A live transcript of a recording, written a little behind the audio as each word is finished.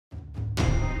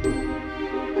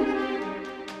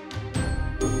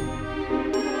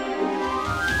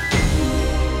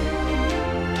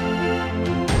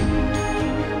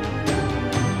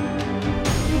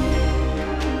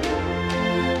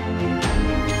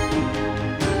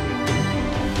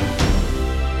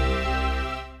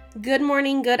Good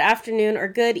morning, good afternoon, or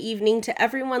good evening to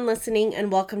everyone listening, and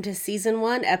welcome to Season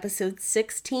 1, Episode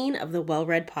 16 of the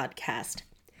Well-Read Podcast.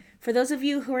 For those of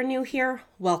you who are new here,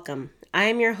 welcome. I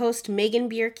am your host, Megan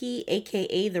Bierke,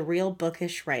 aka The Real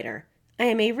Bookish Writer. I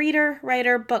am a reader,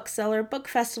 writer, bookseller, book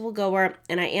festival goer,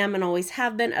 and I am and always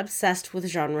have been obsessed with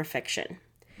genre fiction.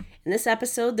 In this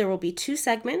episode, there will be two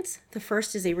segments. The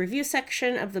first is a review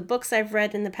section of the books I've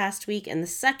read in the past week, and the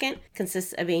second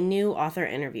consists of a new author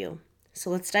interview. So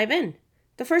let's dive in.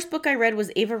 The first book I read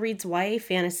was Ava Reid's YA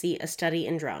fantasy, A Study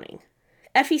in Drowning.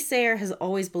 Effie Sayre has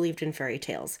always believed in fairy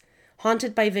tales.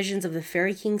 Haunted by visions of the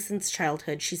Fairy King since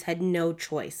childhood, she's had no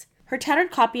choice. Her tattered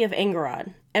copy of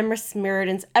Angharad, Emrys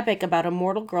Mirrodin's epic about a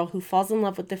mortal girl who falls in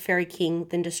love with the Fairy King,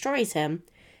 then destroys him,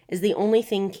 is the only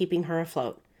thing keeping her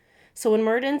afloat. So when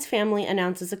Mirrodin's family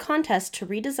announces a contest to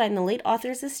redesign the late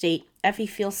author's estate, Effie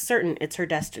feels certain it's her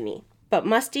destiny. But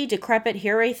musty, decrepit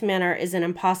Hiraeth Manor is an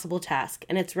impossible task,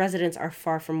 and its residents are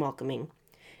far from welcoming,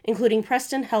 including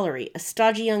Preston Hellery, a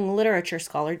stodgy young literature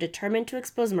scholar determined to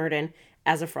expose Mirrodin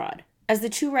as a fraud. As the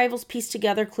two rivals piece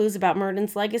together clues about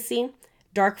Mirrodin's legacy,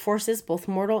 dark forces, both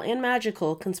mortal and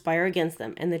magical, conspire against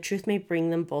them, and the truth may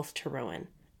bring them both to ruin.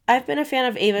 I've been a fan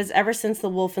of Ava's ever since The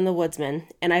Wolf and the Woodsman,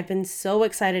 and I've been so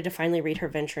excited to finally read her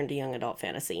venture into young adult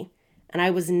fantasy. And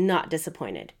I was not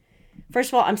disappointed. First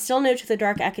of all, I'm still new to the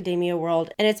dark academia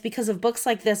world, and it's because of books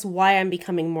like this why I'm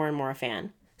becoming more and more a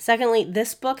fan. Secondly,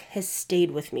 this book has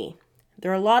stayed with me.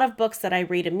 There are a lot of books that I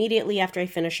read immediately after I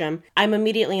finish them. I'm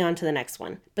immediately on to the next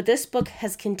one. But this book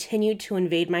has continued to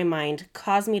invade my mind,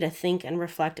 cause me to think and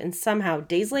reflect, and somehow,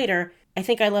 days later, I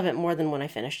think I love it more than when I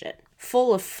finished it.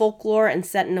 Full of folklore and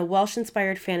set in a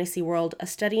Welsh-inspired fantasy world, A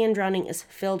Study in Drowning is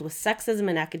filled with sexism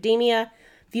in academia,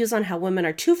 views on how women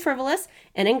are too frivolous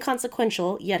and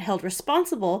inconsequential, yet held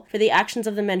responsible for the actions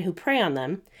of the men who prey on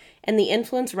them, and the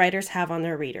influence writers have on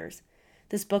their readers.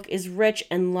 This book is rich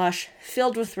and lush,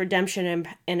 filled with redemption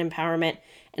and empowerment,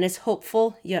 and is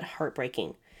hopeful yet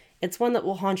heartbreaking. It's one that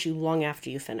will haunt you long after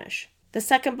you finish. The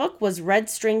second book was Red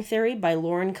String Theory by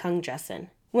Lauren Kung Jessen.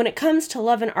 When it comes to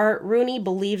love and art, Rooney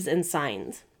believes in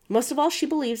signs. Most of all, she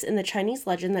believes in the Chinese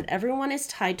legend that everyone is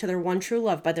tied to their one true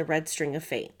love by the red string of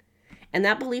fate. And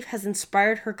that belief has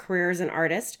inspired her career as an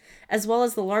artist, as well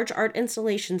as the large art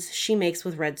installations she makes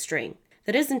with red string.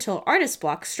 That is until artist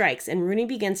block strikes and Rooney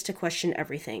begins to question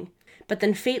everything. But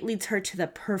then fate leads her to the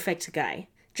perfect guy.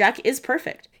 Jack is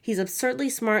perfect. He's absurdly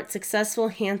smart, successful,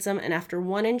 handsome, and after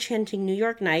one enchanting New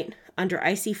York night, under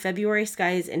icy February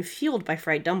skies and fueled by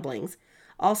fried dumplings,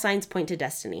 all signs point to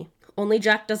destiny. Only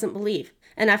Jack doesn't believe.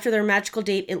 And after their magical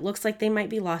date, it looks like they might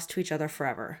be lost to each other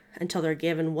forever, until they're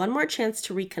given one more chance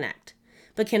to reconnect.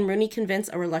 But can Rooney convince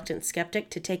a reluctant skeptic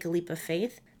to take a leap of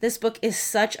faith? This book is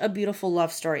such a beautiful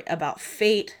love story about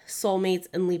fate, soulmates,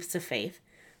 and leaps of faith.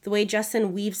 The way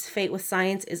Jessen weaves fate with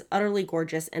science is utterly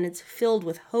gorgeous, and it's filled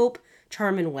with hope,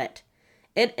 charm, and wit.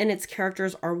 It and its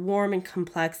characters are warm and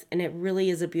complex, and it really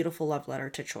is a beautiful love letter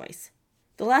to choice.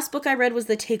 The last book I read was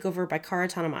The Takeover by Kara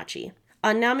Tanamachi.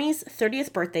 On Nami's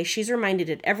 30th birthday, she's reminded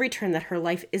at every turn that her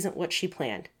life isn't what she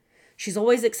planned. She's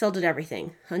always excelled at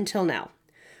everything, until now.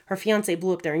 Her fiancé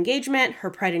blew up their engagement, her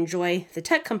pride and joy, the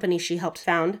tech company she helped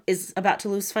found, is about to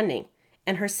lose funding,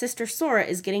 and her sister Sora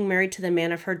is getting married to the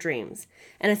man of her dreams.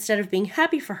 And instead of being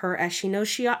happy for her as she knows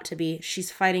she ought to be,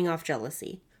 she's fighting off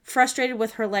jealousy. Frustrated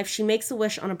with her life, she makes a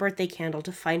wish on a birthday candle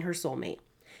to find her soulmate.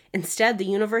 Instead, the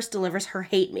universe delivers her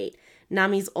hate mate,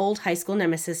 Nami's old high school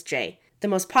nemesis Jay, the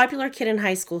most popular kid in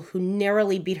high school who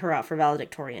narrowly beat her out for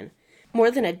valedictorian. More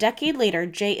than a decade later,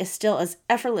 Jay is still as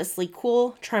effortlessly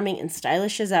cool, charming, and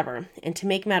stylish as ever, and to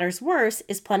make matters worse,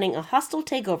 is planning a hostile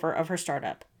takeover of her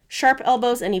startup. Sharp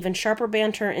elbows and even sharper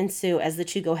banter ensue as the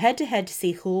two go head-to-head to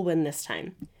see who will win this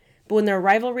time. But when their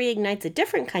rivalry ignites a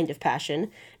different kind of passion,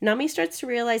 Nami starts to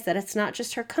realize that it's not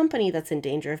just her company that's in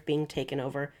danger of being taken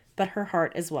over, but her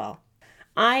heart as well.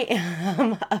 I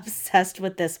am obsessed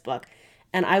with this book,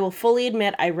 and I will fully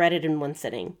admit I read it in one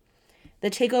sitting. The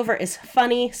Takeover is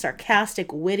funny,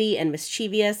 sarcastic, witty, and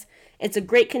mischievous. It's a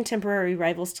great contemporary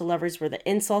rivals to lovers where the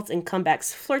insults and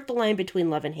comebacks flirt the line between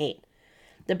love and hate.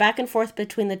 The back and forth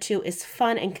between the two is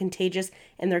fun and contagious,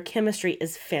 and their chemistry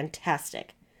is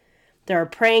fantastic. There are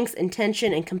pranks and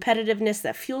tension and competitiveness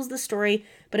that fuels the story,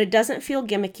 but it doesn't feel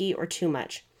gimmicky or too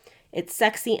much. It's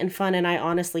sexy and fun, and I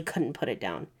honestly couldn't put it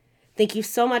down. Thank you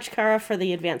so much, Kara, for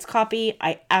the advance copy.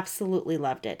 I absolutely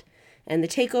loved it. And The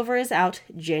Takeover is out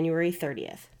January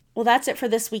 30th. Well, that's it for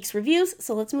this week's reviews,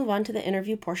 so let's move on to the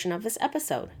interview portion of this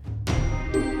episode.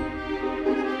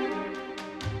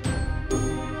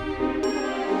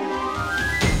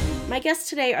 My guests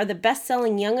today are the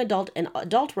best-selling young adult and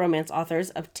adult romance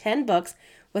authors of 10 books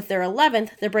with their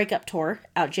 11th, The Breakup Tour,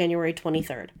 out January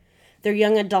 23rd. Their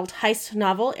young adult heist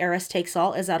novel, Eris Takes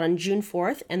All, is out on June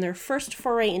 4th, and their first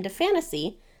foray into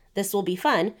fantasy, This Will Be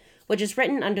Fun, which is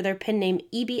written under their pen name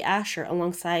E.B. Asher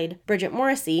alongside Bridget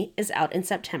Morrissey, is out in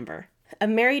September. A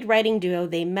married writing duo,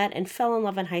 they met and fell in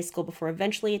love in high school before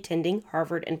eventually attending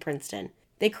Harvard and Princeton.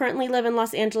 They currently live in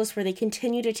Los Angeles, where they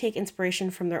continue to take inspiration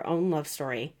from their own love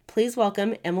story. Please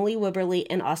welcome Emily Wibberley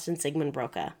and Austin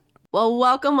Siegemund-Broka. Well,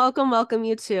 welcome,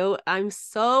 you two. I'm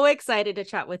so excited to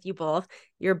chat with you both.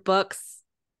 Your books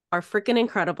are freaking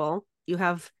incredible. You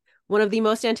have one of the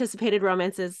most anticipated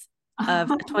romances of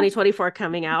 2024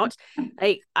 coming out.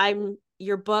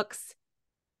 Your books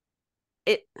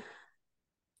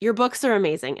are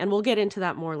amazing, and we'll get into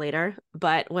that more later,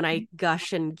 but when I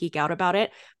gush and geek out about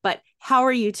it. But how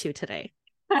are you two today?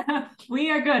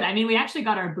 We are good. I mean, we actually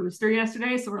got our booster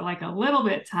yesterday, so we're like a little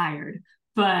bit tired,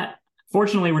 but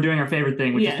fortunately, we're doing our favorite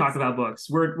thing, which is talk about books.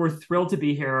 We're thrilled to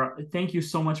be here. Thank you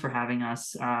so much for having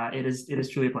us. It is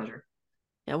truly a pleasure.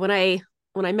 Yeah, when I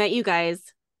met you guys,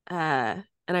 and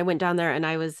I went down there and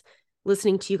I was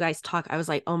listening to you guys talk, I was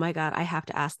like, oh my God, I have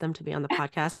to ask them to be on the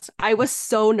podcast. I was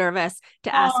so nervous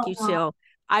to ask you two.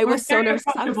 I was so nervous.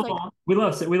 I was like, we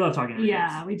love talking to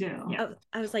yeah, we do. Yeah.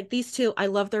 I was like, these two, I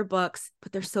love their books,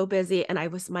 but they're so busy. And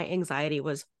my anxiety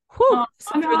was through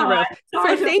the roof.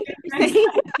 So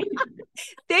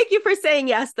thank you for saying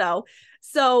yes, though.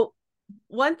 So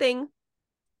one thing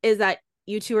is that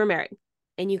you two are married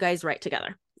and you guys write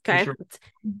together. Okay. Sure.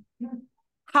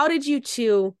 How did you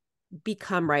two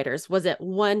become writers? Was it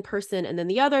one person and then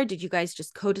the other? Did you guys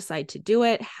just co-decide to do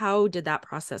it? How did that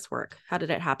process work? How did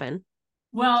it happen?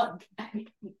 Well,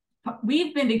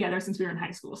 we've been together since we were in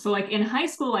high school. So like in high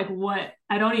school, like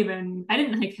I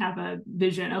didn't like have a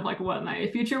vision of like what my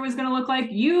future was going to look like.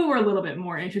 You were a little bit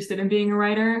more interested in being a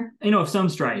writer. Of some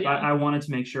stripe. Yeah. I wanted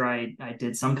to make sure I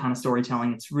did some kind of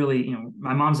storytelling. It's really,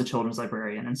 my mom's a children's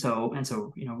librarian. And so,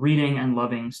 reading and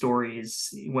loving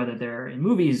stories, whether they're in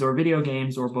movies or video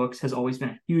games or books, has always been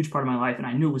a huge part of my life. And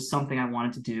I knew it was something I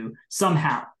wanted to do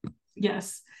somehow.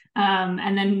 Yes.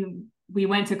 And then we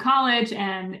went to college,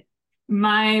 and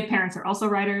my parents are also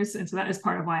writers. And so that is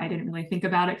part of why I didn't really think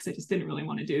about it, because I just didn't really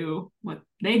want to do what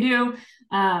they do.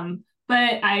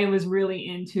 But I was really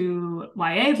into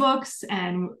YA books,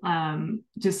 and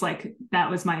just like that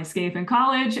was my escape in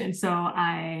college. And so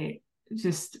I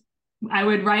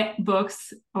would write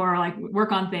books or like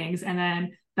work on things and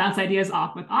then bounce ideas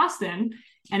off with Austin.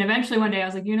 And eventually one day I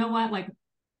was like, you know what, like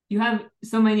you have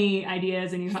so many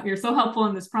ideas and you're so helpful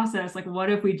in this process. Like, what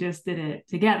if we just did it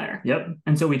together? Yep.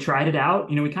 And so we tried it out.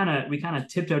 We kind of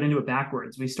tiptoed into it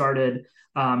backwards. We started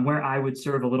where I would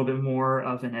serve a little bit more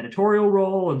of an editorial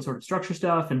role and sort of structure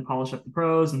stuff and polish up the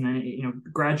prose. And then,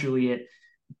 gradually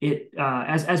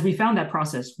as we found that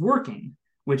process working,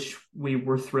 which we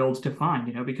were thrilled to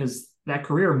find, because that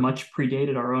career much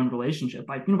predated our own relationship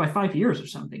by 5 years or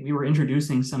something. We were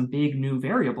introducing some big new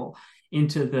variable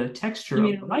into the texture of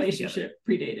the relationship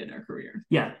predated our career.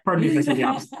 Yeah, pardon me if I said the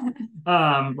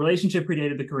opposite. Relationship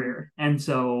predated the career. And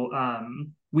so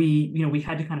we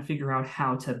had to kind of figure out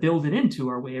how to build it into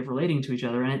our way of relating to each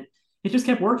other. And it just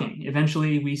kept working.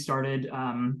 Eventually we started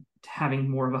having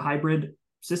more of a hybrid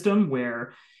system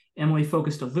where Emily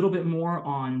focused a little bit more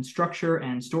on structure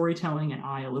and storytelling, and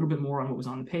I a little bit more on what was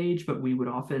on the page, but we would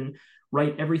often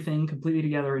write everything completely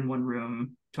together in one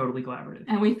room, totally collaborative.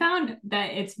 And we found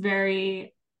that it's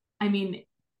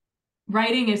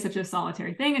writing is such a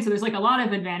solitary thing. And so there's like a lot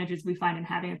of advantages we find in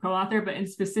having a co-author, but in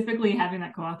specifically having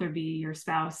that co-author be your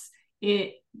spouse,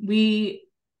 when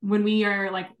we are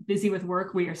like busy with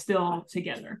work, we are still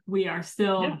together. We are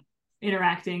still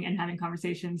interacting and having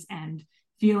conversations and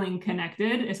feeling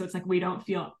connected. And so it's like we don't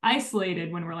feel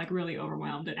isolated when we're like really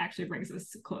overwhelmed. It actually brings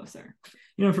us closer.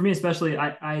 For me especially,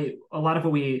 I a lot of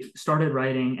what we started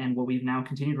writing and what we've now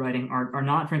continued writing are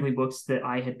not frankly books that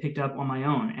I had picked up on my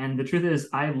own. And the truth is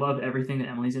I love everything that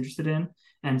Emily's interested in.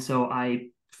 And so I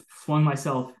flung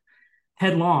myself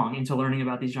headlong into learning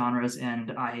about these genres,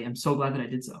 and I am so glad that I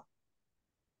did so.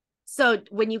 So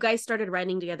when you guys started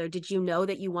writing together, did you know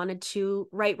that you wanted to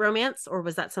write romance, or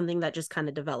was that something that just kind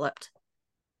of developed?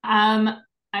 I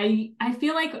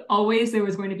feel like always there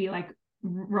was going to be like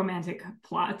romantic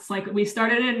plots. Like we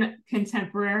started in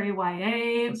contemporary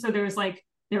YA, so there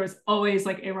was always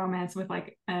like a romance with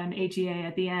like an HEA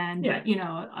at the end, but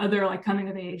other like coming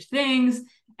of age things.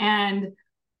 And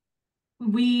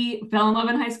we fell in love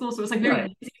in high school, so it was like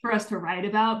very easy for us to write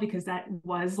about, because that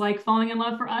was like falling in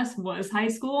love for us was high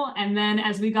school. And then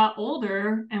as we got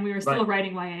older and we were still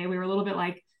writing YA, we were a little bit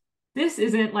like, this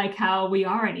isn't like how we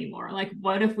are anymore. Like,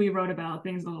 what if we wrote about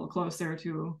things a little closer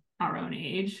to our own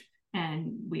age?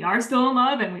 and we are still in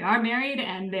love and we are married,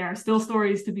 and there are still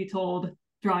stories to be told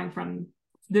drawing from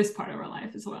this part of our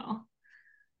life as well.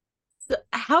 So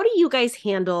how do you guys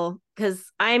handle,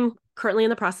 because I'm currently in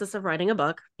the process of writing a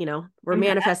book, we're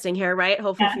manifesting here, right?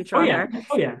 Hopeful future author.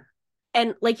 Oh yeah.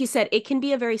 And like you said, it can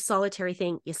be a very solitary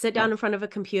thing. You sit down in front of a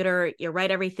computer, you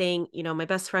write everything. My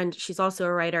best friend, she's also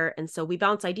a writer. And so we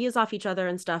bounce ideas off each other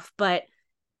and stuff. But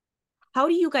how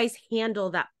do you guys handle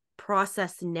that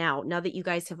process now that you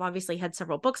guys have obviously had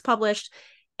several books published,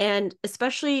 and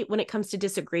especially when it comes to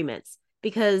disagreements?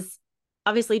 Because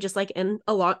obviously, just like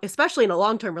especially in a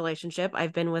long-term relationship,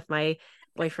 I've been with my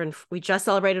boyfriend, we just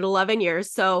celebrated 11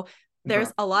 years. So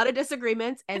there's a lot of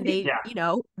disagreements, and they,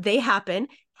 they happen.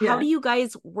 How do you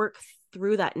guys work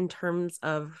through that in terms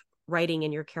of writing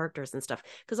and your characters and stuff?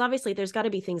 Because obviously there's got to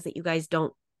be things that you guys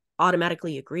don't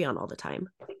automatically agree on all the time.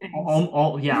 A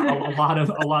lot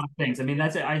of things. I mean,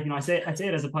 that's it. I say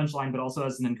it as a punchline, but also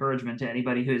as an encouragement to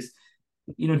anybody who's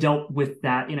dealt with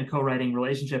that in a co-writing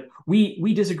relationship.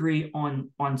 We disagree on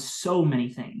so many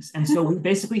things, and so we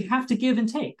basically have to give and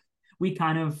take. We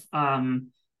kind of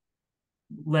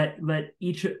let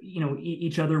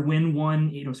each other win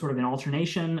one, sort of an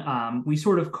alternation. We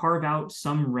sort of carve out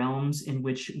some realms in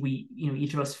which we,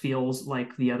 each of us feels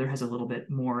like the other has a little bit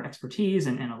more expertise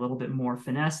and a little bit more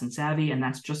finesse and savvy, and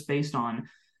that's just based on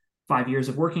 5 years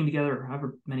of working together, or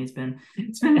however many it's been.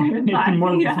 It's been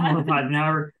more than 5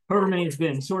 now, however many it's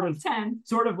been. Sort of 10.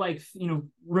 Sort of like,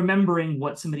 remembering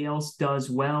what somebody else does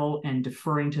well and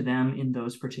deferring to them in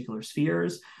those particular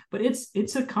spheres. But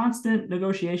it's a constant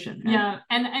negotiation. Yeah,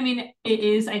 and I mean, it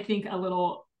is, I think, a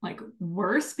little like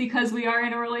worse because we are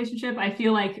in a relationship. I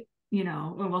feel like,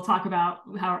 when we'll talk about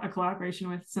how a collaboration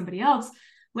with somebody else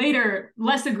later,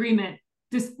 less disagreement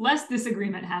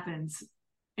happens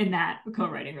in that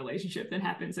co-writing relationship than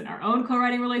happens in our own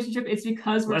co-writing relationship. It's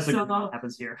because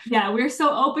happens here. Yeah, we're so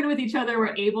open with each other.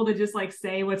 We're able to just like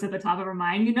say what's at the top of our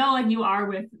mind, like you are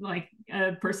with like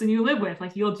a person you live with.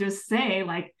 Like you'll just say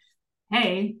like,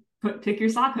 hey, pick your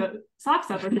socks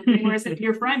up or something. Whereas if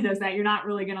your friend does that, you're not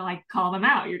really gonna like call them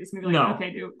out. You're just gonna be like,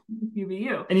 okay, you be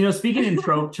you. And speaking in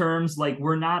trope terms, like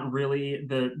we're not really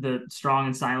the strong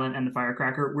and silent and the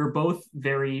firecracker. We're both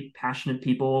very passionate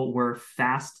people. We're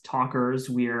fast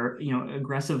talkers. We're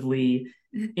aggressively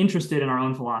interested in our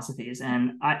own philosophies,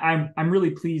 and I'm really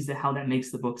pleased at how that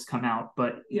makes the books come out.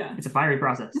 But it's a fiery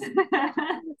process.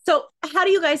 So how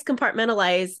do you guys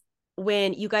compartmentalize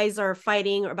when you guys are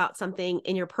fighting about something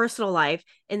in your personal life,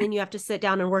 and then you have to sit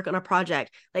down and work on a project?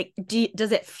 Like,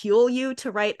 does it fuel you to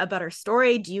write a better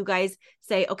story? Do you guys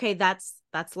say, okay, that's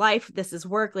life, this is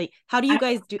work? Like, how do you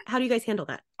guys handle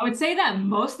that? I would say that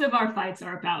most of our fights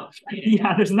are about fighting.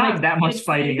 Yeah, there's not that much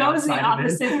fighting. It goes the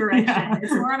opposite direction. Yeah.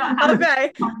 It's more about how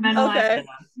to compartmentalize.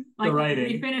 Like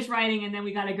we finish writing and then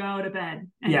we got to go to bed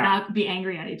and not be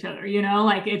angry at each other.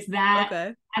 Like it's that.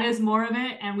 Okay. That is more of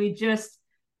it, and we just.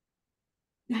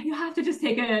 You have to just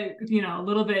take a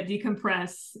little bit,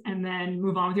 decompress, and then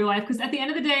move on with your life. Because at the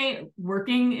end of the day,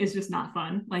 working is just not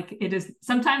fun. Like it is.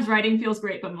 Sometimes writing feels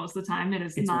great, but most of the time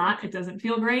it's not. Work. It doesn't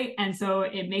feel great, and so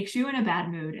it makes you in a bad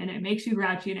mood, and it makes you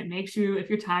grouchy, and it makes you, if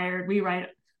you're tired. We write,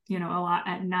 a lot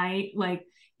at night,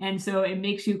 and so it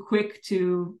makes you quick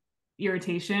to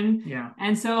irritation. Yeah.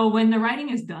 And so when the writing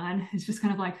is done, it's just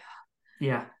kind of like,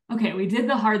 okay, we did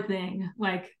the hard thing.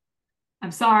 Like,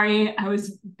 I'm sorry, I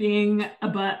was being a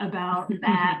butt about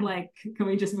that. Like, can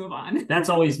we just move on? That's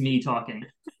always me talking.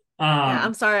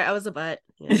 I'm sorry, I was a butt.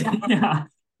 Yeah.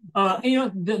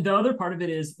 The other part of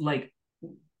it is like,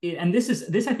 and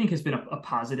this I think has been a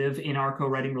positive in our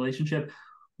co-writing relationship.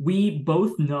 We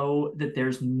both know that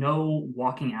there's no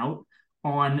walking out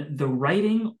on the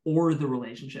writing or the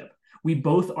relationship. We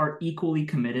both are equally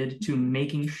committed to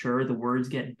making sure the words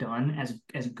get done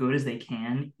as good as they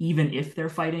can, even if they're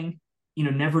fighting.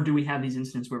 Never do we have these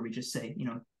incidents where we just say,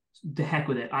 the heck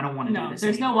with it, I don't want to do this.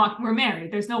 There's anymore. We're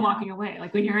married. There's no walking away.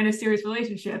 Like when you're in a serious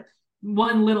relationship,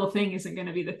 one little thing isn't going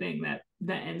to be the thing that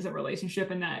ends a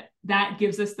relationship, and that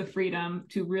gives us the freedom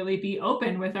to really be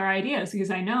open with our ideas,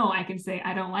 because I know I can say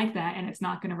I don't like that, and it's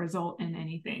not going to result in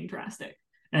anything drastic.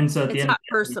 And so it's not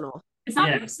personal. It's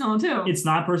not personal too. It's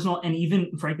not personal, and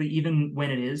even when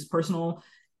it is personal,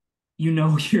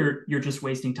 you're just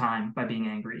wasting time by being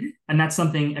angry. And that's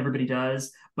something everybody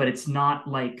does, but it's not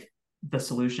like the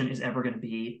solution is ever going to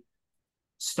be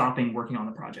stopping working on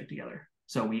the project together.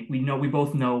 So we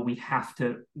both know we have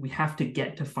to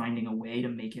get to finding a way to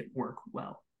make it work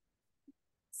well.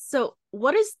 So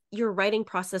what does your writing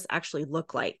process actually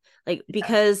look like? Like,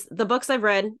 because the books I've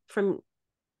read from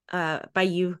by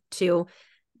you two,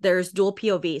 there's dual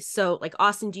POV. So like,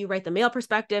 Austin, do you write the male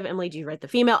perspective? Emily, do you write the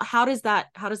female? How does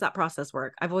that process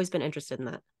work? I've always been interested in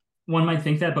that. One might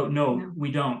think that, but no,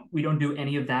 we don't do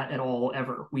any of that at all,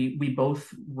 ever. We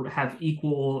both have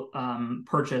equal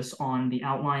purchase on the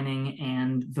outlining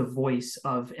and the voice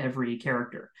of every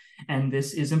character. And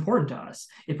this is important to us.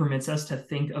 It permits us to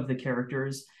think of the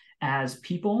characters as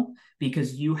people,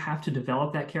 because you have to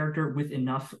develop that character with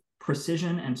enough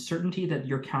precision and certainty that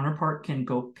your counterpart can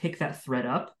go pick that thread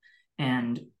up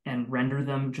and render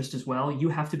them just as well. You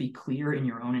have to be clear in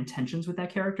your own intentions with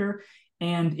that character,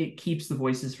 and it keeps the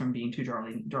voices from being too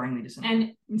jarringly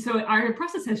dissimilar. And so our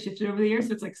process has shifted over the years.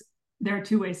 So it's like, there are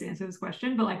two ways to answer this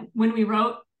question, but like when we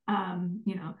wrote,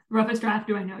 Roughest Draft,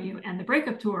 Do I Know You, and the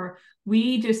Breakup Tour,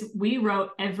 we wrote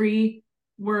every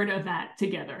word of that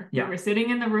together. Yeah. We were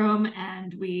sitting in the room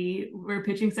and we were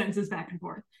pitching sentences back and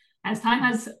forth. As time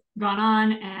has gone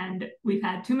on and we've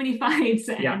had too many fights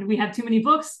and we have too many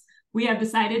books, we have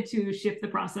decided to shift the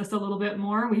process a little bit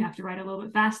more. We have to write a little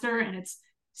bit faster, and it's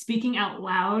speaking out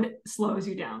loud slows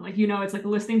you down. Like, it's like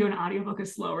listening to an audiobook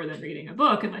is slower than reading a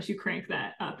book unless you crank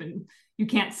that up, and you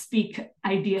can't speak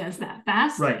ideas that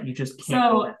fast. Right. You just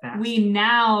can't go that fast. We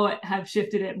now have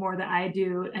shifted it more that I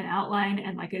do an outline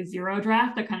and like a zero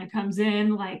draft that kind of comes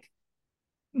in like,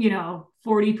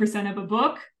 40% of a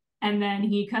book. And then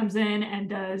he comes in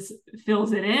and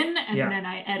fills it in, and then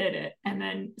I edit it. And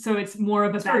then, so it's more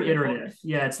of a back very iterative.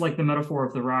 Yeah, it's like the metaphor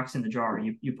of the rocks in the jar.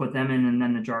 You put them in, and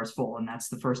then the jar's full, and that's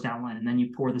the first outline. And then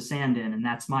you pour the sand in, and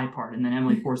that's my part. And then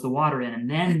Emily pours the water in, and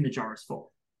then the jar is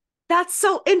full. That's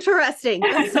so interesting.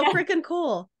 That's so freaking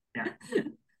cool. Yeah.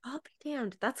 I'll be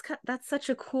damned. That's such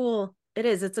a cool, it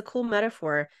is. It's a cool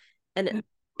metaphor. And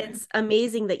it's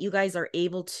amazing that you guys are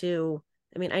able to,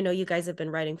 I mean, I know you guys have been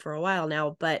writing for a while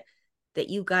now, but that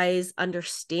you guys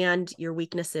understand your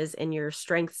weaknesses and your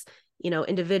strengths,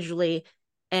 individually,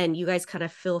 and you guys kind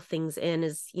of fill things in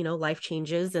as, life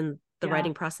changes and the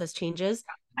writing process changes.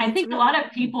 I think a lot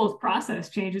of people's process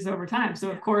changes over time.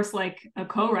 So of course, like a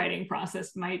co-writing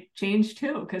process might change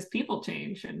too, because people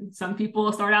change, and some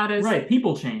people start out as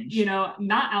people change,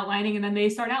 not outlining, and then they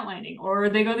start outlining, or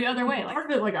they go the other way.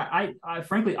 Part of it, like I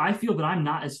frankly, I feel that I'm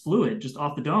not as fluid just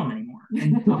off the dome anymore.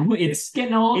 And it's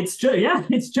getting old. It's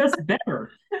just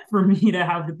better for me to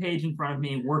have the page in front of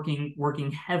me,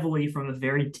 working heavily from a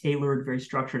very tailored, very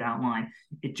structured outline.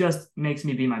 It just makes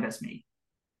me be my best me.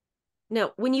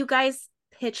 Now, when you guys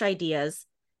pitch ideas,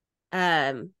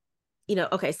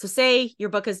 okay, so say your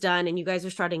book is done and you guys are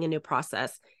starting a new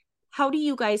process. How do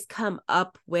you guys come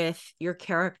up with your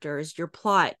characters, your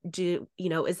plot?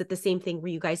 Is it the same thing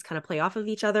where you guys kind of play off of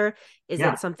each other? Is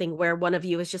it something where one of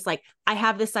you is just like, I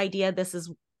have this idea,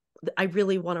 I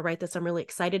really want to write this, I'm really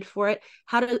excited for it?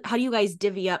 How do you guys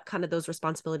divvy up kind of those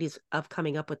responsibilities of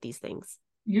coming up with these things?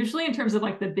 Usually in terms of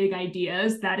like the big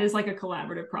ideas, that is like a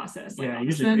collaborative process. Like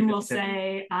Austin will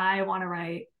say, I want to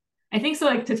write, I think so,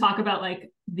 like to talk about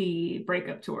like the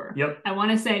Breakup Tour. Yep. I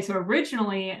want to say, so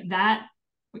originally that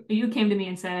you came to me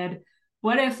and said,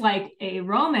 what if like a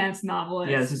romance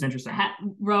novelist this is interesting.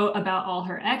 Wrote about all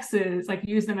her exes, like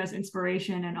used them as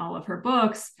inspiration in all of her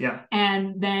books,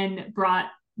 and then brought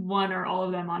one or all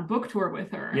of them on book tour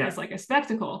with her as like a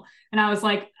spectacle. And I was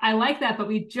like, I like that, but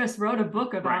we just wrote a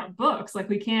book about books. Like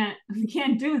we can't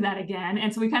do that again.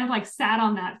 And so we kind of like sat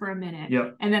on that for a minute.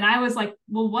 And then I was like,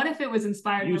 well, what if it was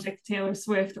inspired by like Taylor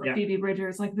Swift or Phoebe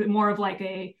Bridgers, like more of like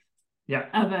a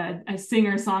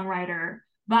singer songwriter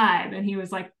vibe? And he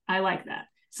was like, I like that.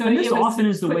 So and this often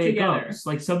is the way it goes.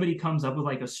 Like somebody comes up with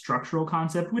like a structural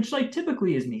concept, which like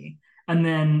typically is me. And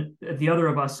then the other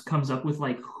of us comes up with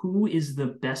like, who is the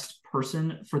best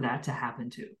person for that to happen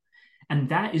to? And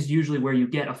that is usually where you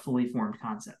get a fully formed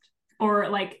concept. Or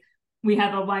like we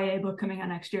have a YA book coming out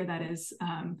next year that is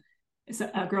it's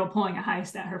a girl pulling a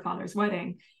heist at her father's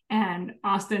wedding. And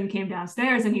Austin came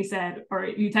downstairs and he said, or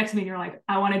you texted me and you're like,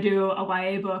 I want to do a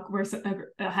YA book where a heist.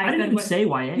 I didn't even say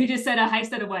YA. You just said a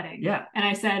heist at a wedding. Yeah. And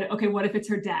I said, okay, what if it's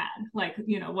her dad? Like,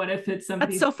 what if it's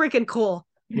somebody? That's so freaking cool.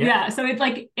 Yeah. So it's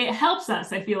like, it helps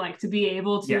us, I feel like, to be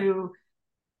able to,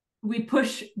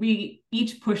 we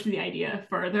each push the idea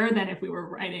further than if we were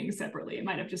writing separately. It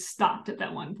might have just stopped at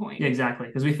that one point. Yeah, exactly.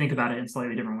 Because we think about it in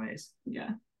slightly different ways. Yeah.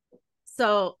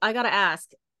 So I got to ask,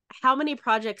 how many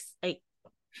projects, like,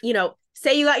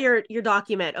 say you got your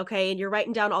document, okay, and you're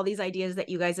writing down all these ideas that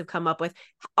you guys have come up with.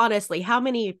 Honestly, how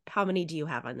many do you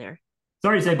have on there?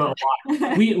 Sorry to say, but a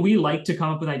lot. We like to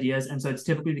come up with ideas, and so it's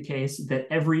typically the case that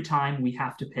every time we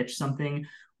have to pitch something,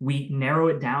 we narrow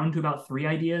it down to about 3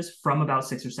 ideas from about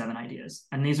 6 or 7 ideas.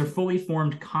 And these are fully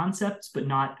formed concepts, but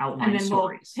not outlined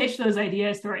stories. We'll pitch those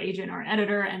ideas to our agent or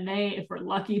editor, and they, if we're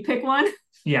lucky, pick one.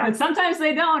 Yeah. But sometimes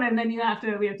they don't, and then we have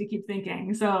to keep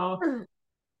thinking. So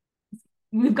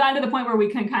we've gotten to the point where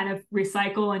we can kind of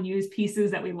recycle and use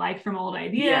pieces that we liked from old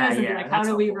ideas and be like, how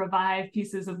do we revive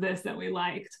pieces of this that we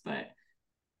liked? But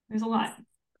there's a lot.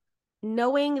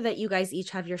 Knowing that you guys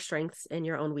each have your strengths and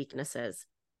your own weaknesses,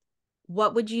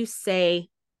 what would you say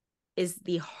is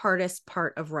the hardest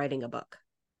part of writing a book?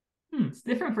 It's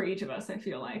different for each of us, I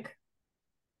feel like.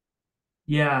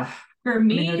 Yeah. For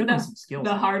me,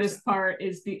 the hardest part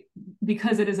is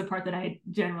because it is a part that I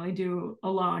generally do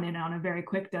alone and on a very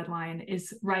quick deadline,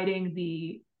 is writing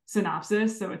the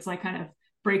synopsis. So it's like kind of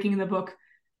breaking the book.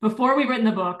 Before we've written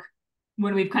the book,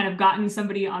 when we've kind of gotten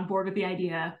somebody on board with the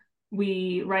idea,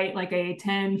 we write like a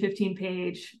 10, 15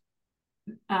 page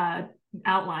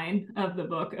outline of the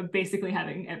book, of basically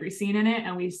having every scene in it,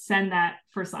 and we send that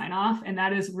for sign off. And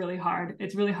that is really hard.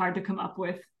 It's really hard to come up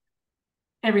with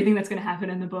everything that's going to happen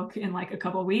in the book in like a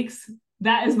couple of weeks.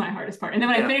 That is my hardest part. And then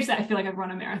when I finish that, I feel like I've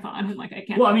run a marathon and like I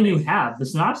can't. Well, I mean, you have. The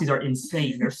synopses are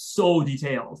insane. They're so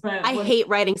detailed. But I hate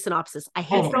writing synopsis. I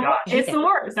hate it. It's the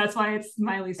worst. That's why it's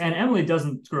my least favorite. And Emily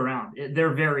doesn't screw around.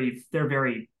 They're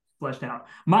very fleshed out.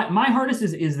 My hardest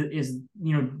is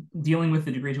dealing with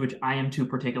the degree to which I am too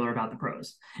particular about the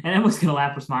prose. And Emily's gonna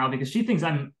laugh or smile because she thinks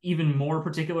I'm even more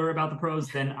particular about the prose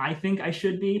than I think I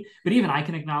should be. But even I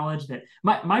can acknowledge that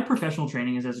my professional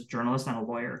training is as a journalist and a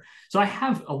lawyer. So I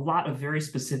have a lot of very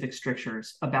specific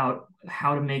strictures about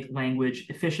how to make language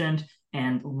efficient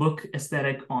and look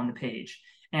aesthetic on the page.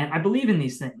 And I believe in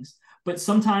these things, but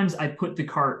sometimes I put the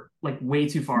cart like way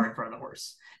too far in front of the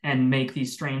horse and make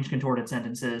these strange contorted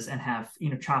sentences and have,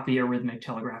 choppy arrhythmic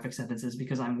telegraphic sentences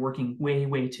because I'm working way,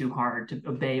 way too hard to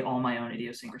obey all my own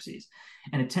idiosyncrasies.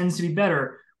 And it tends to be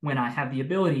better when I have the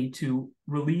ability to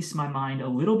release my mind a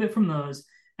little bit from those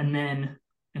and then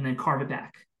carve it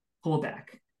back, pull it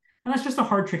back. And that's just a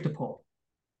hard trick to pull.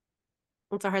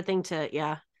 It's a hard thing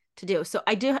to do. So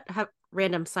I do have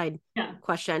random side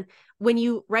question. When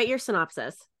you write your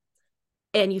synopsis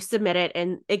and you submit it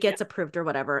and it gets approved or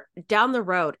whatever, down the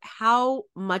road, how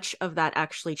much of that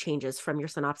actually changes from your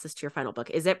synopsis to your final book?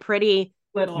 Is it pretty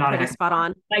spot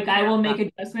on? Like I will make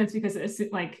adjustments because it's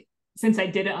like, since I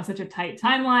did it on such a tight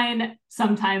timeline,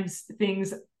 sometimes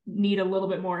things need a little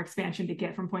bit more expansion to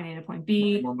get from point A to point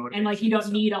B. And like, you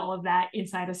don't need all of that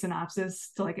inside a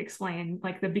synopsis to like explain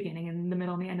like the beginning and the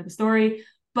middle and the end of the story.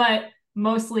 But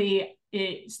mostly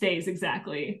it stays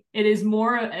exactly. It is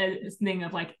more a thing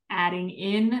of like adding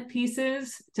in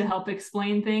pieces to help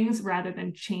explain things rather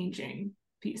than changing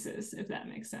pieces, if that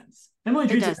makes sense. Emily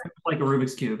treats it like a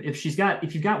Rubik's Cube. If you've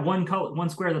got one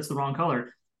square that's the wrong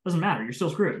color, doesn't matter. You're still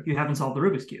screwed. You haven't solved the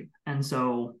Rubik's Cube. And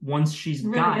so once she's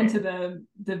got into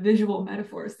the visual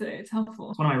metaphors today, it's helpful.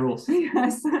 It's one of my rules.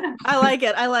 Yes. I like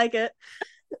it.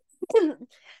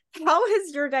 How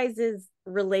has your guys'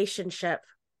 relationship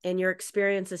and your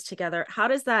experiences together, how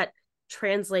does that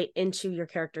translate into your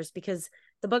characters? Because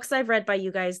the books I've read by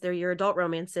you guys, they're your adult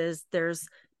romances. There's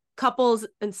couples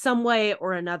in some way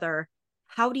or another.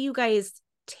 How do you guys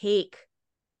take,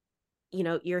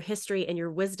 your history and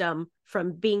your wisdom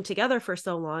from being together for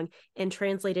so long and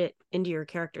translate it into your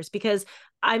characters? Because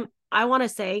I want to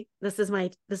say, this is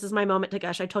my moment to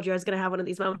gush. I told you I was going to have one of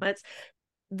these moments.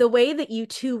 The way that you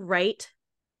two write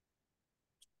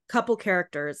couple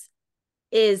characters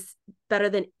is better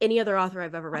than any other author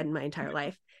I've ever read in my entire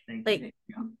life.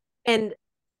 And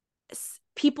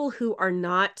people who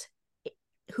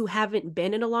haven't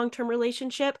been in a long-term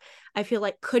relationship, I feel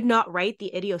like could not write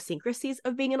the idiosyncrasies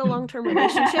of being in a long-term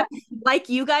relationship like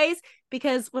you guys.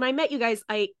 Because when I met you guys,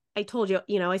 I told you,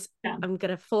 I'm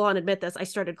going to full on admit this. I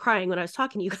started crying when I was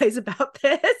talking to you guys about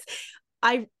this.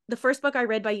 The first book I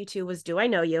read by you two was Do I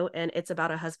Know You? And it's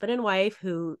about a husband and wife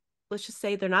who, let's just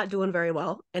say, they're not doing very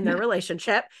well in their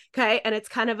relationship. Okay. And it's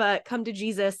kind of a come to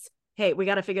Jesus, hey, we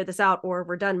got to figure this out or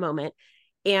we're done moment.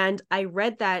 And I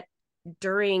read that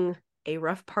during a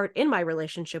rough part in my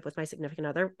relationship with my significant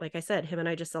other. Like I said, him and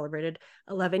I just celebrated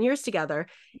 11 years together.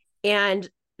 And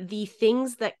the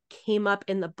things that came up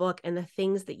in the book and the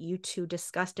things that you two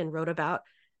discussed and wrote about,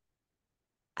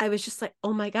 I was just like,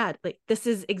 oh my God, like this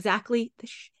is exactly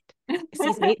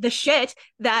the shit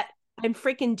that I'm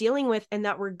freaking dealing with and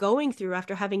that we're going through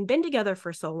after having been together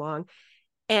for so long.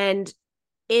 And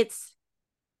it's,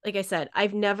 like I said,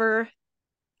 I've never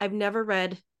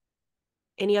read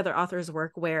any other author's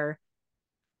work where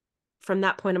from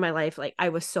that point in my life, like I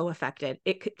was so affected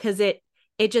because it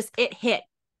it hit.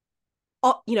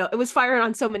 Oh, it was firing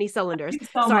on so many cylinders.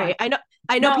 So Sorry, much.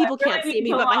 I know No, people really can't see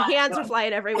me, but my hands are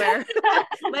flying everywhere.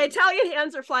 My Italian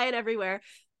hands are flying everywhere.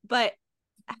 But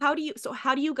how do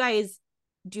you guys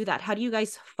do that? How do you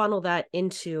guys funnel that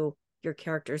into your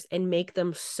characters and make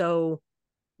them so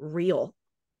real?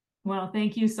 Well,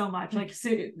 thank you so much. Like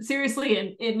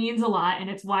seriously, it means a lot, and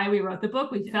it's why we wrote the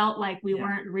book. We felt like we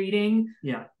weren't reading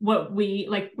what we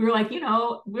like. We were like,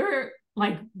 we're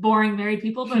like boring married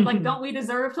people, but like, don't we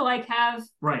deserve to like have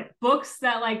books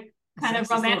that like kind of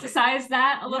romanticize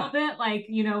that a little bit? Like,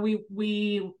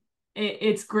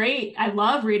 it's great. I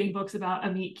love reading books about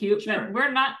a meet cute, but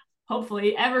we're not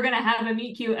hopefully ever gonna have a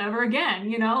meet cute ever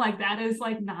again. Like that is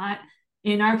like not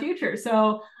in our future.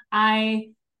 So I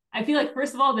feel like,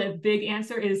 first of all, the big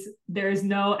answer is there is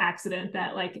no accident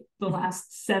that like the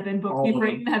last 7 books we've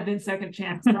written have been second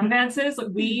chance romances.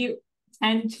 We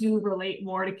tend to relate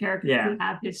more to characters who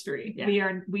have history.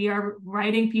 We are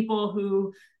writing people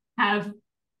who have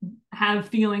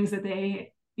feelings that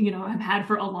they have had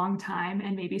for a long time,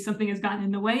 and maybe something has gotten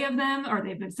in the way of them, or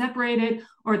they've been separated,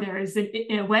 or there is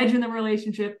a wedge in the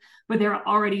relationship, but there are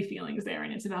already feelings there,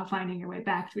 and it's about finding your way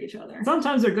back to each other.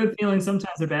 Sometimes they're good feelings,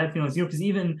 sometimes they're bad feelings, because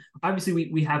even obviously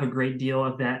we have a great deal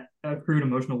of that accrued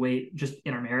emotional weight just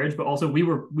in our marriage, but also we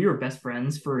were best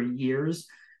friends for years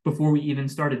before we even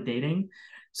started dating.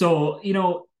 So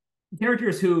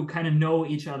characters who kind of know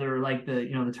each other, like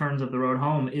the turns of the road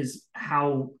home, is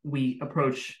how we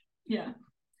approach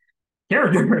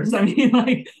characters. I mean,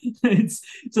 like,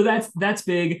 that's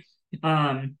big.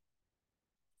 And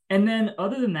then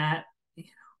other than that,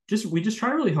 we just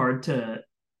try really hard to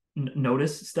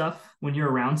notice stuff. When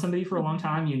you're around somebody for a long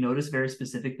time, you notice very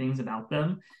specific things about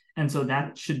them, and so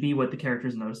that should be what the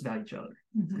characters notice about each other,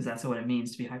 because that's what it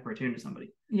means to be hyper attuned to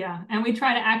somebody. And we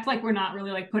try to act like we're not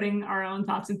really like putting our own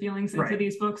thoughts and feelings into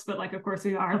these books, but like of course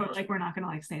we are, but like we're not gonna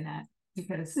like say that,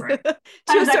 because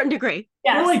to a certain degree.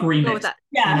 Or like remix that.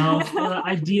 the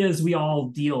ideas we all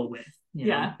deal with.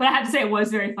 But I have to say, it was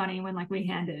very funny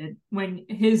when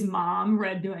his mom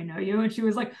read Do I Know You, and she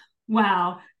was like,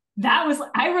 wow, that was,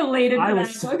 I related to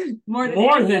that book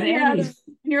more than any. And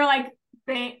you're like,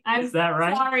 is that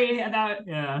right? Sorry about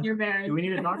your marriage. Do we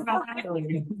need to talk about that?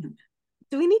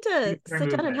 Do we need to sit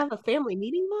down and have a family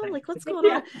meeting, Mom? Like, what's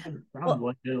going on?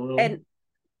 Probably a little. And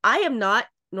I am not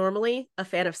normally a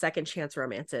fan of second chance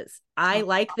romances. I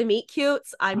like the meet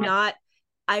cutes.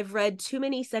 I've read too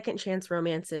many second chance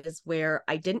romances where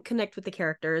I didn't connect with the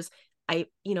characters. I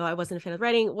wasn't a fan of the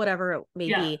writing, whatever it may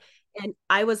be. And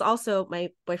I was also,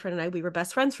 my boyfriend and I, we were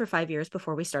best friends for 5 years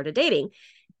before we started dating.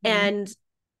 And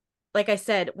like I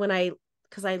said,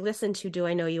 because I listened to Do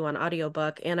I Know You on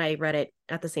audiobook, and I read it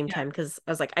at the same time, because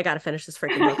I was like, I got to finish this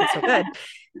freaking book. It's so good.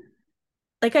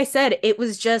 Like I said, it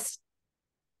was just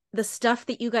the stuff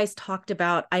that you guys talked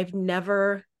about. I've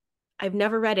never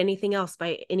read anything else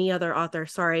by any other author.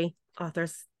 Sorry, other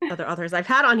authors I've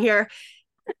had on here,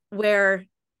 where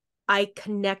I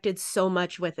connected so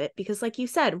much with it, because like you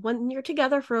said, when you're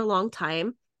together for a long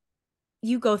time,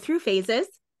 you go through phases,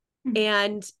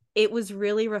 and it was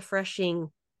really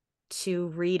refreshing to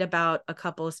read about a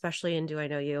couple, especially in Do I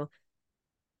Know You,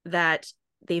 that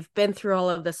they've been through all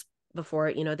of this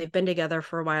before. They've been together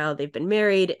for a while, they've been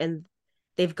married, and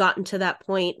they've gotten to that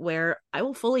point where I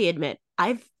will fully admit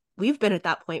we've been at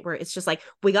that point where it's just like,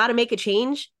 we got to make a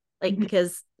change, like,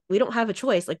 because we don't have a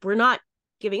choice. Like, we're not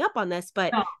giving up on this,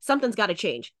 but something's got to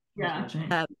change.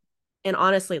 And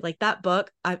honestly, like, that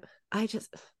book, I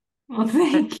just, well,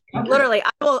 thank you. Literally,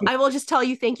 I will just tell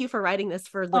you, thank you for writing this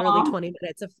for literally 20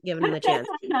 minutes of giving him the chance.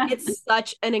 It's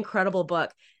such an incredible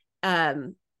book.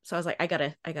 So I was like, I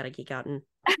gotta geek out and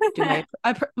do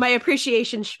my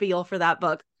appreciation spiel for that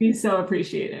book. We so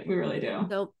appreciate it. We really do.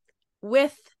 So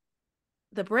with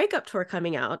the breakup tour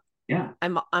coming out,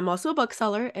 I'm also a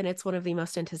bookseller, and it's one of the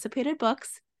most anticipated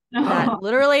books that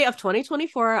literally of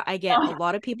 2024. I get a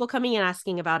lot of people coming and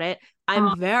asking about it.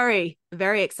 I'm very,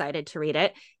 very excited to read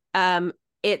it.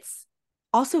 It's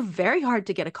also very hard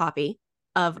to get a copy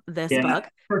of this book.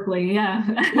 Berkeley,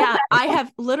 I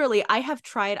have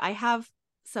tried. I have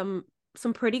some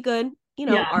pretty good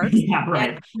arcs.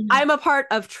 And I'm a part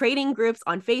of trading groups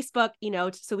on Facebook,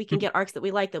 so we can get arcs that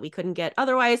we like that we couldn't get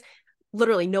otherwise.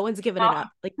 Literally, no one's given it up.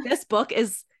 Like, this book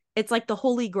it's like the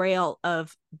holy grail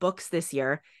of books this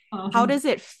year. How does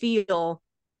it feel?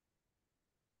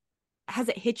 Has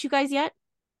it hit you guys yet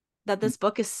that this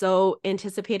book is so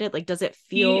anticipated? Like, does it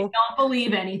feel? We don't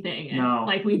believe anything. No.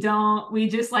 Like, we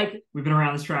just like, we've been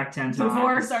around this track 10 times.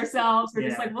 Divorce ourselves. We're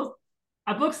just like, well,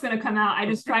 a book's going to come out. I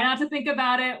just try not to think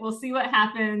about it. We'll see what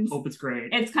happens. Hope it's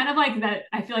great. It's kind of like that.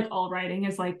 I feel like all writing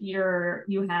is like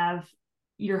you have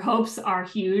your hopes are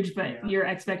huge, but your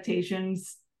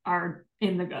expectations are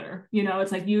in the gutter. You know,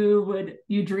 it's like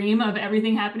you dream of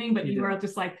everything happening, but you are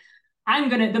just like,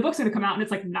 the book's gonna come out and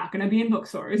it's like not gonna be in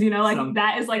bookstores, you know, like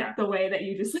that is like the way that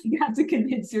you just like have to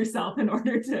convince yourself in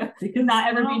order to not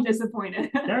ever be disappointed.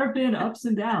 There have been ups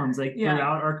and downs like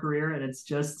throughout our career, and it's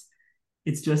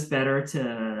just better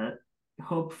to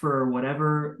hope for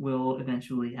whatever will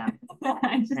eventually happen.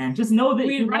 And just know that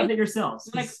you write it yourselves.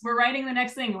 Like we're writing the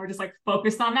next thing, and we're just like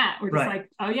focused on that. We're just like,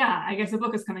 oh yeah, I guess a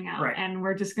book is coming out, and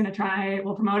we're just gonna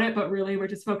we'll promote it, but really we're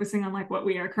just focusing on like what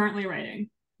we are currently writing.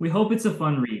 We hope it's a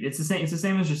fun read. It's the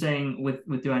same as you're saying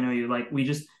with Do I Know You? Like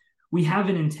we have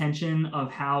an intention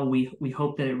of how we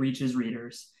hope that it reaches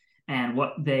readers and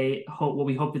what we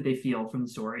hope that they feel from the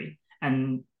story.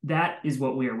 And that is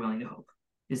what we are willing to hope,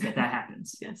 is that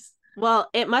happens. Yes. Well,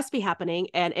 it must be happening,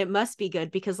 and it must be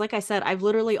good, because like I said, I've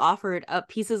literally offered up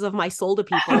pieces of my soul to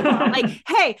people. Like,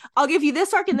 hey, I'll give you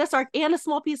this arc and a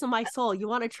small piece of my soul. You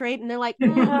want to trade? And they're like,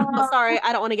 sorry,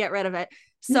 I don't want to get rid of it.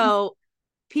 So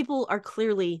people are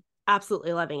clearly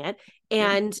absolutely loving it.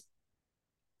 And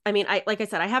I mean, like I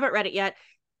said, I haven't read it yet,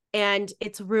 and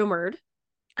it's rumored,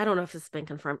 I don't know if it's been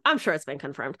confirmed, I'm sure it's been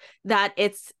confirmed, that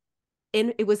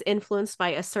it was influenced by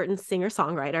a certain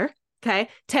singer-songwriter. Okay,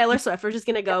 Taylor Swift. We're just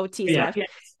gonna go T Swift.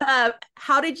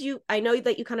 How did you? I know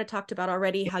that you kind of talked about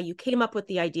already how you came up with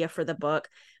the idea for the book,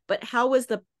 but how was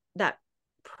that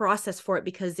process for it?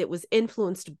 Because it was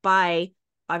influenced by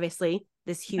obviously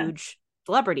this huge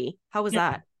celebrity. How was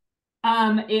that?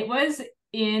 It was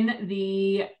in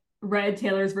the Read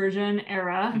Taylor's Version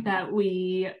era that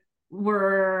we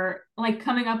were like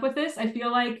coming up with this. I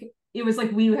feel like it was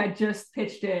like we had just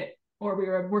pitched it, or we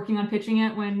were working on pitching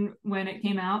it when it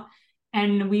came out.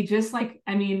 And we just like,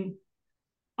 I mean,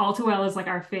 All Too Well is like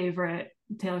our favorite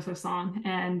Taylor Swift song.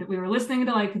 And we were listening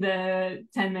to like the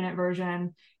 10-minute version,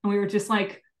 and we were just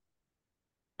like,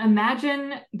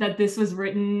 imagine that this was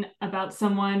written about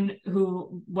someone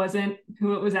who wasn't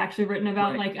who it was actually written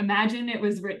about. Like imagine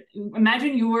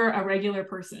you were a regular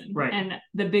person, and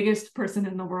the biggest person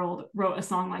in the world wrote a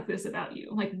song like this about you.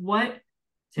 Like what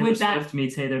Taylor Swift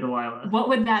meets Hey There Delilah. What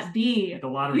would that be? The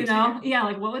lottery,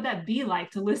 like what would that be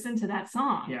like to listen to that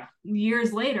song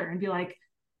years later and be like,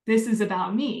 this is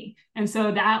about me? And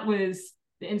so that was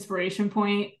the inspiration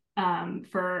point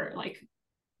for like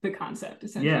the concept,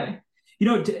 essentially. You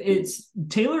know,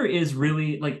 Taylor is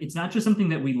really like, it's not just something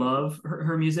that we love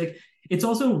her music. It's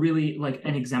also really like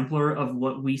an exemplar of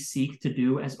what we seek to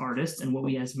do as artists and what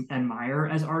we admire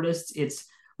as artists. It's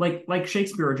like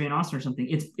Shakespeare or Jane Austen or something.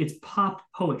 It's pop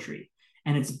poetry,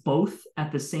 and it's both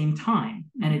at the same time,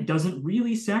 and it doesn't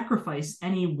really sacrifice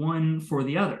any one for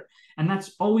the other. And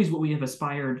that's always what we have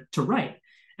aspired to write.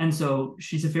 And so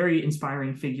she's a very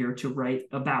inspiring figure to write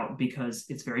about, because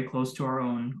it's very close to our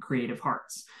own creative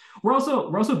hearts. We're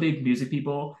also big music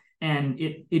people, and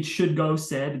it should go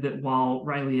said that while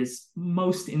Riley is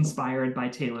most inspired by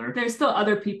Taylor, there's still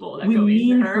other people that we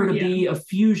need her to be a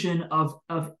fusion of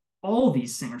all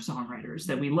these singer-songwriters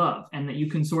that we love, and that you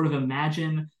can sort of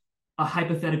imagine a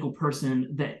hypothetical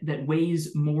person that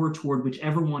weighs more toward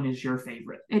whichever one is your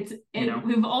favorite.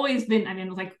 We've always been, I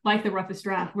mean, like the Roughest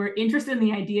Draft, we're interested in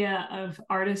the idea of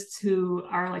artists who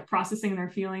are like processing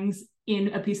their feelings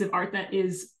in a piece of art that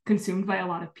is consumed by a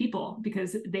lot of people,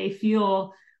 because they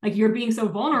feel like you're being so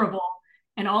vulnerable,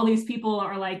 and all these people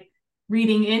are like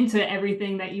reading into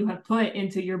everything that you have put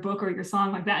into your book or your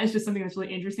song. Like that is just something that's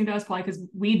really interesting to us, probably because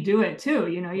we do it too.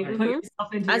 You know, you put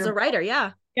yourself into as a writer.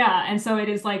 Yeah. And so it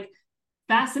is like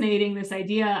fascinating, this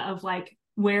idea of like,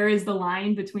 where is the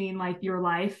line between like your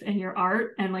life and your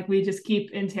art? And like, we just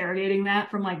keep interrogating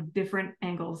that from like different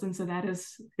angles. And so that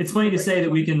is, it's funny to say that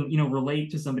we can,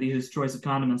 relate to somebody whose choice of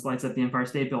condiments lights up the Empire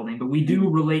State Building, but we do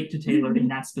relate to Taylor in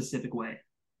that specific way.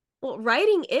 Well,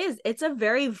 writing it's a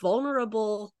very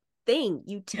vulnerable thing.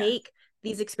 You take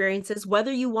these experiences,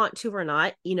 whether you want to or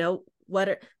not,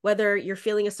 whether you're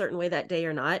feeling a certain way that day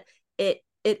or not, it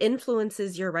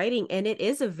influences your writing, and it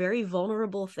is a very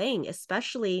vulnerable thing,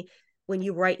 especially when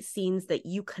you write scenes that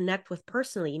you connect with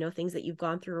personally, things that you've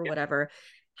gone through or whatever.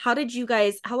 How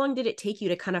long did it take you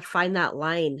to kind of find that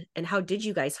line, and how did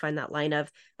you guys find that line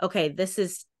of, okay, this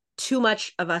is too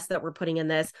much of us that we're putting in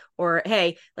this, or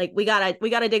hey, like we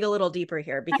gotta dig a little deeper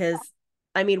here? Because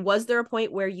I mean, was there a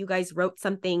point where you guys wrote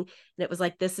something and it was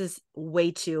like, this is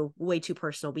way too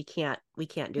personal, we can't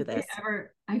do this?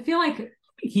 I feel like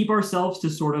we keep ourselves to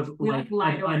sort of like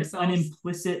an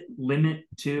implicit limit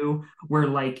too, where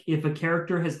like if a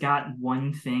character has got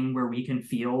one thing where we can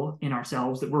feel in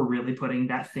ourselves that we're really putting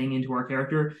that thing into our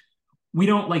character, we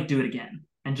don't like do it again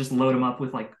and just load them up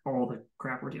with like all the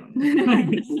crap we're dealing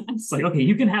with. It's like, okay,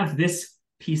 you can have this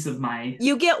piece of my.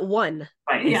 You get one.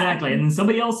 Right, exactly. And then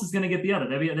somebody else is going to get the other.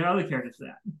 There are other characters for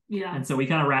that. Yeah. And so we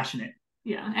kind of ration it.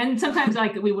 Yeah. And sometimes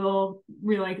like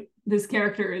we're like, this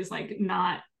character is like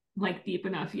not like deep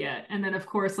enough yet. And then of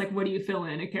course, like, what do you fill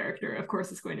in a character? Of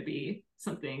course, it's going to be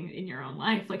something in your own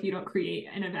life. Like you don't create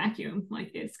in a vacuum.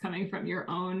 Like it's coming from your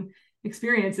own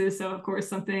experiences. So of course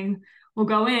something will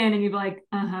go in and you'll be like,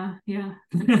 yeah.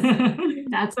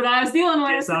 That's what I was dealing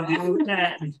with. Yes, I'm dealing with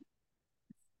that.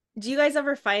 Do you guys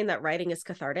ever find that writing is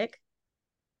cathartic?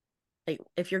 Like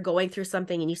if you're going through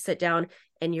something and you sit down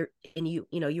and you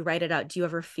write it out, do you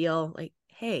ever feel like,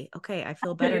 hey, okay, I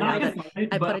feel better now that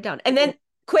I put it down, and then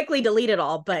quickly delete it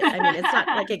all? But I mean, it's not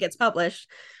like it gets published.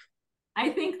 I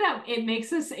think that it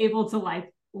makes us able to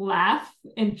like laugh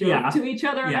and joke to each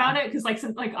other about it, because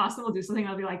like Austin will do something,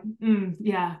 I'll be like,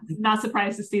 yeah, not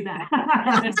surprised to see that.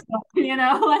 You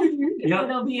know, like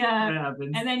it'll be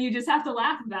and then you just have to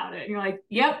laugh about it and you're like,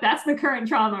 yep, that's the current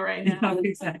trauma right now.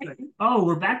 Exactly. Oh,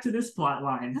 we're back to this plot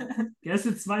line. Guess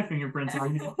it's my fingerprints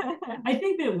on you. I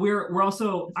think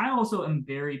that I also am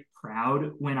very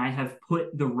proud when I have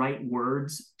put the right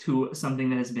words to something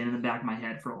that has been in the back of my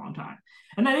head for a long time.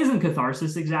 And that isn't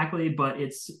catharsis exactly, but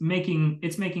it's making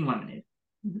lemonade.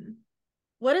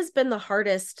 What has been the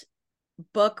hardest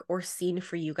book or scene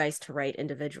for you guys to write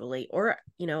individually, or,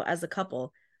 you know, as a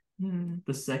couple?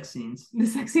 The sex scenes. The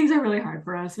sex scenes are really hard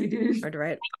for us. We do hard to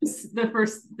write. The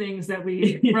first things that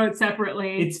we wrote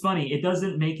separately. It's funny. It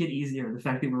doesn't make it easier. The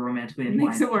fact that we're romantically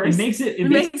inclined. Makes it worse. It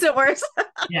makes it worse.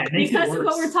 Yeah, it makes because it worse. of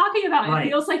what we're talking about. Right. It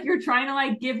feels like you're trying to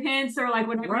like give hints or like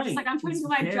whatever. Right. Just like I'm trying to do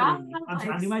my job. I'm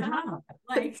trying to do my job.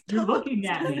 Like you're looking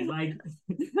at me like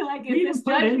we just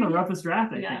put it in the roughest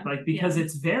draft. I think, like because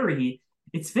it's very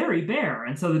bare,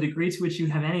 and so the degree to which you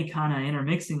have any kind of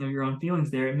intermixing of your own feelings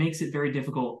there, it makes it very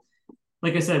difficult.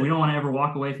 Like I said, we don't want to ever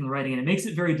walk away from the writing, and it makes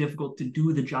it very difficult to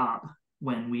do the job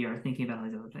when we are thinking about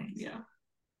these other things. Yeah.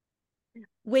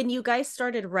 When you guys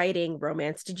started writing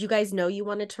romance, did you guys know you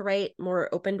wanted to write more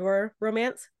open door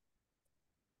romance?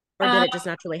 Or did it just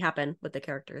naturally happen with the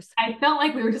characters? I felt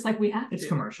like we were just like, we have to. It's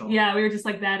commercial. Yeah, we were just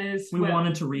like, that is. We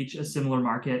wanted to reach a similar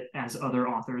market as other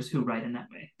authors who write in that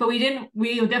way. But we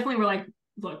definitely were like,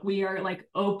 look, we are like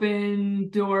open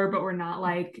door, but we're not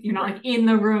like, you're not like in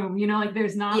the room, you know, like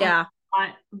there's not. Yeah.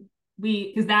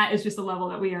 Because that is just a level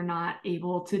that we are not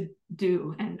able to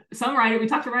do. And we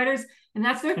talk to writers and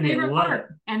that's their favorite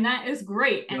part. And that is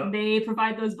great. And they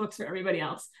provide those books for everybody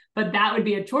else. But that would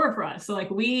be a chore for us. So like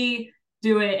we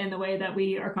do it in the way that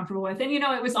we are comfortable with. And, you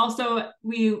know, it was also,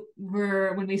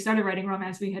 when we started writing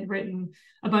romance, we had written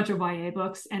a bunch of YA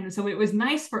books. And so it was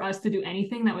nice for us to do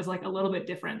anything that was like a little bit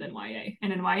different than YA.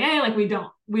 And in YA, like we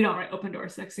don't write open door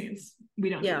sex scenes. We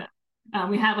don't do that.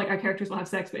 We have like our characters will have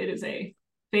sex, but it is a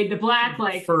fade to black,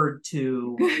 like referred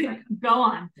to go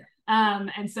on.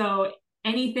 And so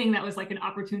anything that was like an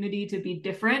opportunity to be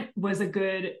different was a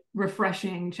good,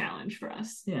 refreshing challenge for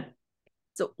us. Yeah.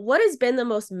 So what has been the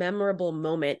most memorable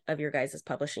moment of your guys'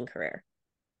 publishing career?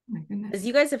 Oh my goodness. Because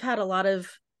you guys have had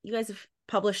you guys have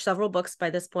published several books by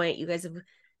this point. You guys have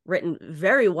written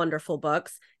very wonderful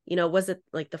books. You know, was it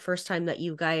like the first time that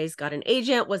you guys got an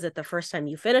agent? Was it the first time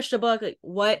you finished a book?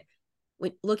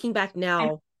 Like looking back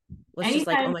now, was just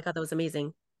like, oh my God, that was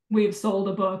amazing. We've sold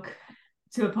a book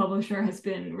to a publisher has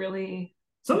been really.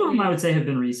 Some of them I would say have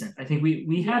been recent. I think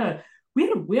we had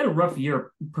a rough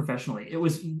year professionally. It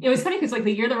was funny because like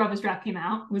the year the Roughest Draft came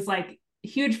out was like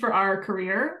huge for our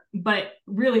career, but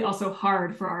really also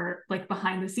hard for our like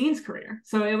behind the scenes career.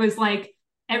 So it was like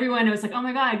everyone was like, oh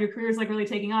my God, your career is like really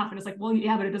taking off. And it's like, well,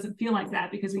 yeah, but it doesn't feel like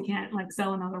that because we can't like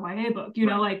sell another YA book, you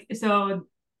know, like, so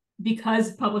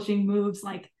because publishing moves,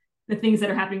 like the things that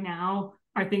are happening now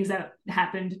are things that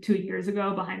happened 2 years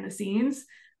ago behind the scenes.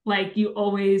 Like you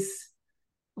always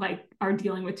like are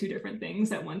dealing with two different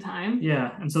things at one time.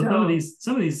 Yeah. And so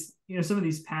some of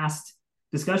these past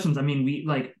discussions, I mean,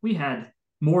 we had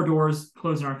more doors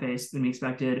closed in our face than we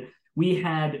expected. We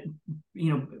had,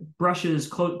 brushes,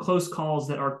 close calls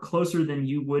that are closer than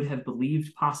you would have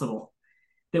believed possible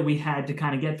that we had to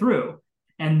kind of get through.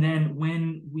 And then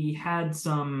when we had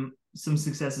some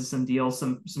successes, some deals,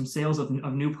 some sales of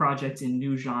new projects in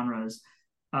new genres,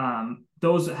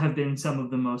 those have been some of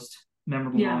the most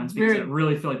memorable moments because I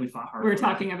really feel like we fought hard. We were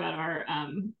talking about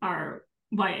our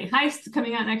YA Heist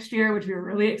coming out next year, which we were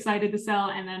really excited to sell,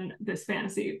 and then this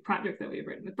fantasy project that we've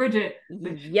written with Bridget.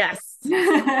 Yes.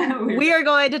 We are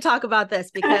going to talk about this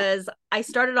because I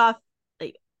started off,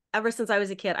 like, ever since I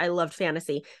was a kid, I loved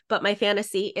fantasy, but my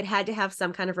fantasy, it had to have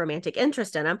some kind of romantic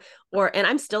interest in them, and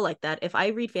I'm still like that. If I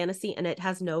read fantasy and it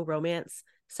has no romance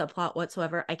subplot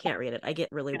whatsoever, I can't read it. I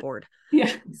get really bored.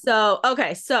 Yeah. So,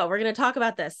 okay. So we're going to talk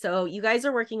about this. So you guys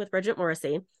are working with Bridget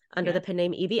Morrissey under the pen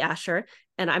name E.B. Asher.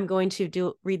 And I'm going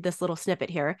to read this little snippet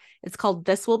here. It's called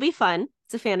This Will Be Fun.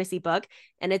 It's a fantasy book,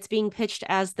 and it's being pitched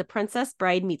as The Princess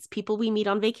Bride Meets People We Meet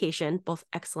on Vacation, both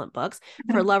excellent books,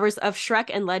 for lovers of Shrek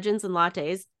and Legends and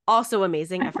Lattes. Also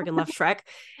amazing. I freaking love Shrek.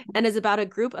 And is about a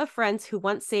group of friends who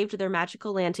once saved their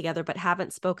magical land together but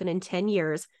haven't spoken in 10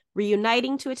 years,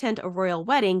 reuniting to attend a royal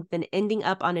wedding, then ending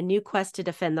up on a new quest to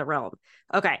defend the realm.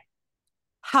 Okay.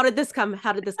 How did this come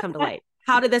to light?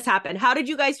 How did this happen? How did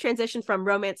you guys transition from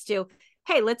romance to,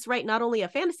 hey, let's write not only a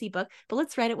fantasy book, but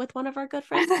let's write it with one of our good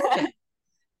friends, Bridget?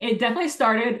 It definitely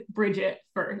started Bridget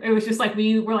first. It was just like,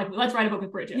 we were like, let's write a book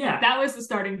with Bridget. Yeah. Like, that was the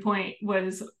starting point,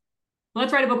 was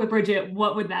let's write a book with Bridget.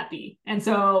 What would that be? And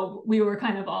so we were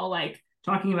kind of all like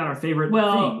talking about our favorite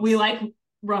things. We like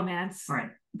romance. Right.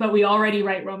 But we already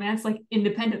write romance like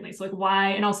independently. So like, why?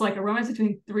 And also like a romance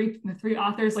between three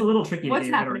authors, like, a little tricky. What's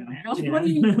happening there? Like, what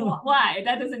do you, why?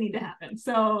 That doesn't need to happen.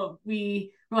 So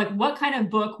we were like, what kind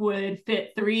of book would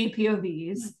fit 3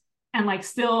 POVs and like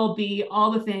still be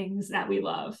all the things that we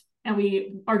love? And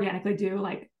we organically do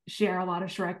like share a lot of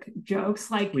Shrek jokes.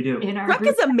 Like, we do. In our Shrek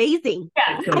is amazing.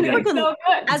 Yeah. So good.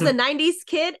 As a 90s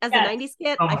kid, I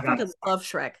freaking love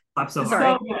Shrek. I'm so sorry.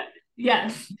 So good.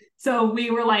 Yes. So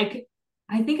we were like,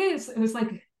 I think it was like,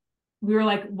 we were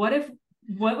like, what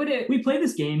would it? We play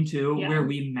this game too, where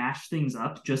we mash things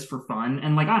up just for fun.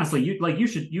 And like, honestly, you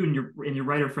and your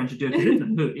writer friend should do it. It's a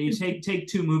hoot. You take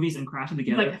 2 movies and crash them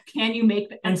together. Like, can you make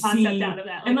a concept out of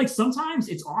that? Like, and like, sometimes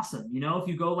it's awesome. You know, if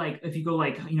you go like,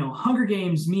 Hunger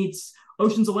Games meets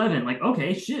Ocean's 11, like,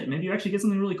 okay, shit, maybe you actually get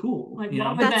something really cool. Like,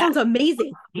 that sounds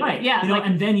amazing. Right. Yeah.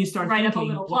 And then you start writing up a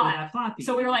little plot.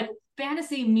 So we were like,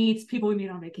 fantasy meets people we meet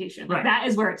on vacation. Like, that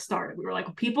is where it started. We were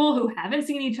like, people who haven't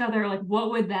seen each other, like,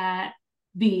 what would that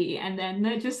be? And then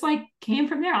it just like came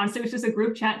from there. Honestly, it was just a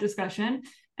group chat discussion,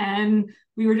 and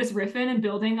we were just riffing and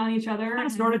building on each other.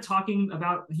 And started talking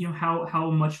about, how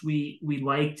much we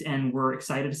liked and were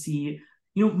excited to see,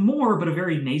 more, but a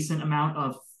very nascent amount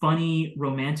of funny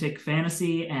romantic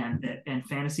fantasy and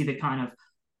fantasy that kind of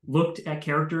looked at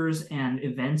characters and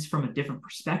events from a different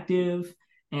perspective.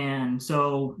 And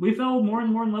so we fell more and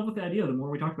more in love with the idea the more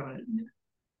we talked about it.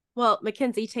 Well,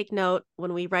 Mackenzie, take note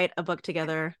when we write a book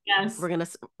together. Yes.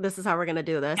 This is how we're gonna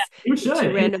do this. Yeah, we should.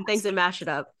 2 random things and mash it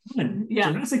up.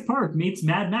 Yeah. Jurassic Park meets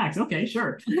Mad Max. Okay,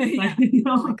 sure. Oh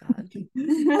my God.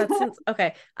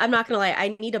 Okay. I'm not gonna lie.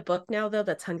 I need a book now though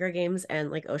that's Hunger Games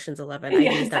and like Ocean's 11. I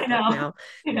need that book now.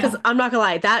 Because I'm not gonna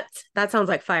lie, that sounds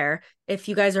like fire. If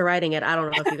you guys are writing it, I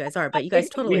don't know if you guys are, but you guys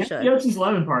totally should. The Ocean's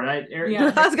 11 part. I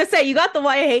was gonna say, you got the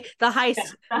YA, the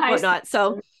heist, whatnot.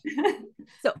 So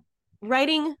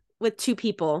writing with 2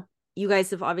 people, you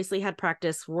guys have obviously had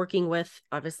practice working with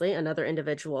obviously another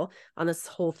individual on this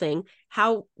whole thing.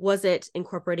 How was it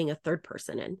incorporating a 3rd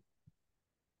person in?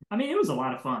 I mean, it was a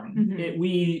lot of fun. Mm-hmm.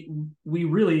 We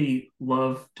really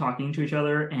love talking to each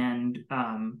other, and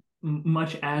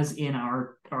much as in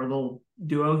our little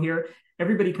duo here,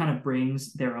 everybody kind of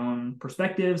brings their own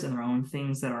perspectives and their own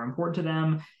things that are important to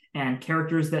them, and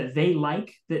characters that they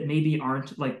like that maybe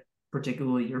aren't like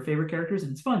particularly your favorite characters.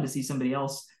 And it's fun to see somebody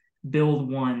else build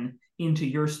one into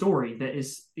your story that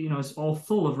is, is all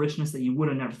full of richness that you would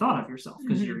have never thought of yourself,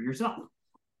 because you're yourself.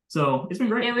 So it's been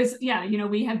great. It was,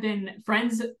 we have been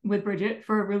friends with Bridget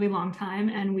for a really long time,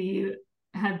 and we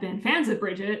have been fans of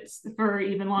Bridget for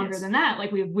even longer than that.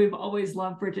 Like, we've always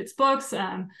loved Bridget's books.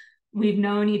 We've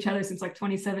known each other since like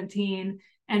 2017.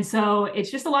 And so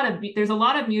it's just there's a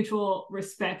lot of mutual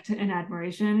respect and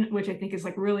admiration, which I think is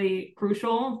like really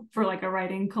crucial for like a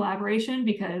writing collaboration,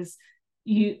 because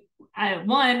we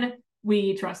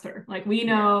trust her. Like, we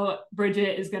know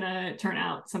Bridget is going to turn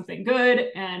out something good,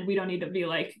 and we don't need to be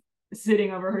like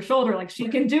sitting over her shoulder. Like, she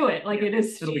can do it. Like,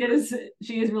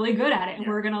 she is really good at it, and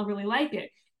we're going to really like it.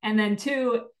 And then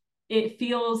 2,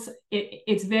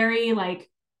 it's very like,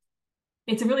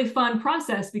 it's a really fun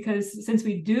process, because since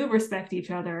we do respect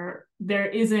each other, there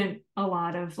isn't a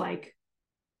lot of like,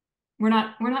 we're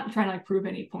not trying to like prove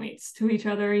any points to each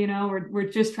other, we're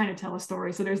just trying to tell a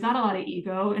story. So there's not a lot of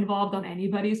ego involved on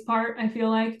anybody's part, I feel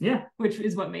like. Yeah. Which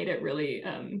is what made it really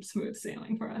smooth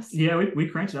sailing for us. Yeah, we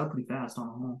cranked it out pretty fast on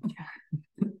the whole.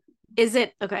 Yeah. Is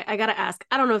it, okay, I gotta ask,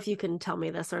 I don't know if you can tell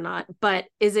me this or not, but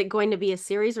is it going to be a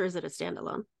series or is it a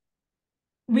standalone?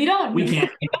 We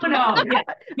can't. No. Yeah.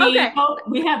 We have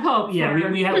hope. Yeah,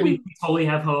 we totally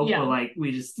have hope. Yeah. But like,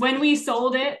 when we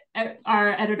sold it,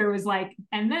 our editor was like,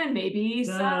 and then maybe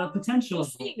some potential.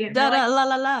 Oh.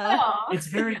 It's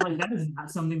very like, that is not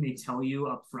something they tell you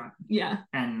up front. Yeah.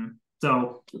 And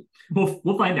so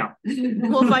We'll find out.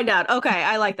 We'll find out. Okay,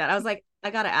 I like that. I was like, I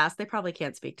gotta ask. They probably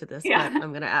can't speak to this, Yeah. but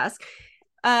I'm gonna ask.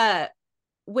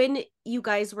 When you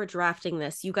guys were drafting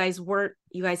this, you guys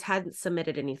hadn't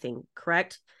submitted anything,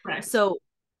 correct? Right. So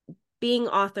being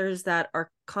authors that are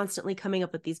constantly coming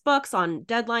up with these books on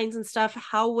deadlines and stuff,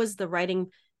 how was the writing?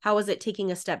 How was it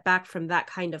taking a step back from that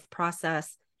kind of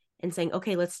process and saying,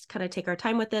 okay, let's kind of take our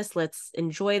time with this. Let's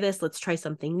enjoy this. Let's try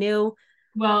something new.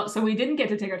 Well, so we didn't get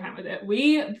to take our time with it.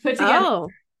 We put together,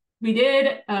 we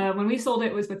did, when we sold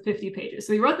it was with 50 pages.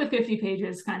 So we wrote the 50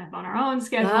 pages kind of on our own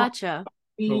schedule. Gotcha.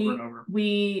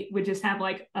 We would just have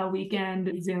like a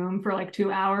weekend Zoom for like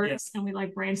 2 hours and we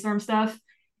like brainstorm stuff.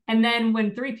 And then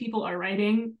when 3 people are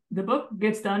writing, the book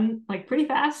gets done like pretty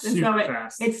fast. And Super so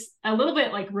fast. it's a little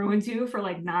bit like ruined too for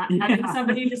like not having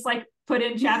somebody just like put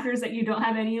in chapters that you don't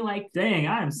have any like. Dang,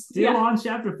 I'm still on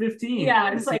chapter 15.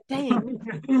 Yeah, it's like,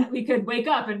 dang. We could wake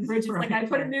up and Bridget's like, I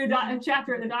put a new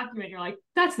chapter in the document. You're like,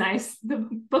 that's nice. The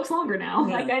book's longer now.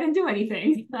 Yeah. Like I didn't do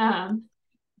anything.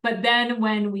 But then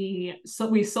when we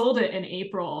sold it in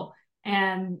April,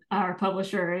 and our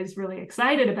publisher is really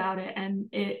excited about it, and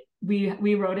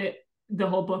we wrote it, the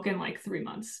whole book, in like 3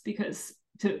 months, because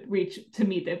to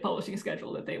meet the publishing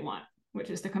schedule that they want, which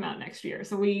is to come out next year.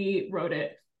 So we wrote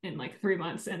it in like 3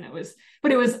 months, and it was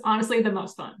honestly the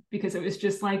most fun, because it was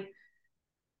just like,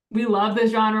 we love the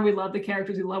genre, we love the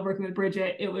characters, we love working with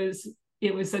Bridget. It was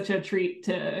such a treat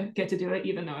to get to do it,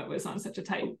 even though it was on such a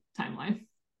tight timeline.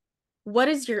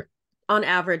 On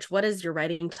average, what does your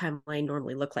writing timeline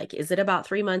normally look like? Is it about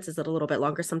 3 months? Is it a little bit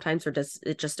longer sometimes, or does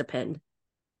it just depend?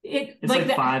 It's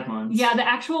like 5 months. Yeah, the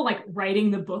actual like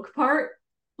writing the book part,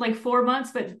 like 4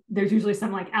 months, but there's usually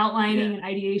some like outlining and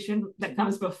ideation that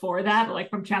comes before that, but like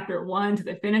from chapter 1 to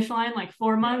the finish line, like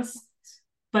 4 months.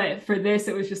 But for this,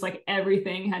 it was just like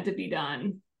everything had to be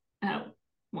done at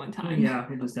one time. Yeah,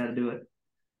 we just had to do it.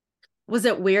 Was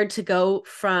it weird to go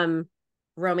from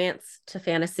romance to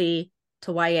fantasy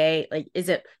to YA? Like, is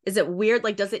it weird?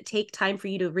 Like, does it take time for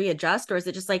you to readjust, or is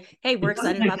it just like, hey, we're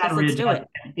excited about this, let's do it?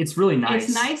 It's really nice.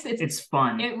 It's nice. It's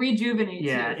fun. It rejuvenates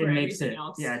you. It makes it.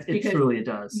 Else, yeah, it truly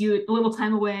does. You a little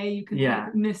time away, you can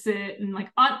like miss it, and like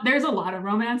there's a lot of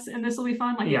romance, and this will be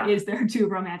fun. Like, is there 2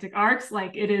 romantic arcs?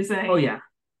 Like, it is a. Oh yeah.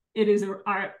 It is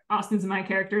our Austin's and my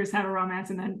characters have a romance,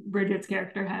 and then Bridget's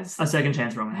character has a second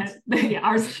chance romance.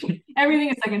 Ours, everything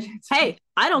is second chance. Hey,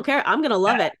 I don't care. I'm gonna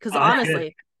love it, because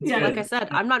honestly, like I said,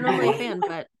 I'm not normally a fan,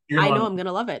 but I know I'm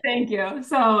gonna love it. Thank you.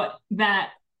 So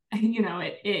that,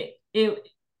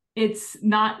 it's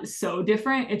not so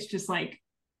different. It's just like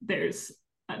there's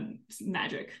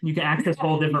magic. You can access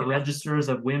all different registers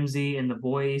of whimsy in the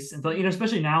voice, and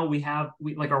especially now we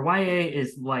like our YA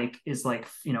is like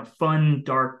fun,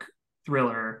 dark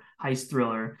thriller, heist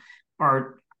thriller.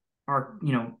 Our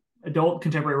adult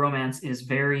contemporary romance is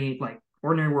very like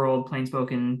ordinary world, plain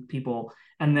spoken people,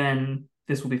 and then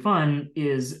This Will Be Fun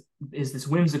is this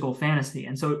whimsical fantasy,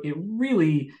 and so it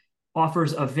really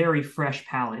offers a very fresh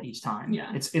palette each time.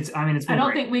 Yeah, it's I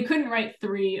don't think we couldn't write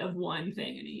 3 of one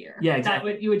thing in a year. Yeah,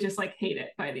 exactly. You would just like hate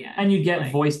it by the end, and you'd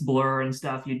get voice blur and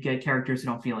stuff. You'd get characters who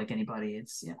don't feel like anybody.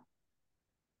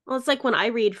 Well, it's like when I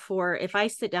read if I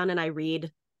sit down and I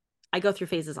go through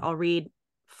phases. I'll read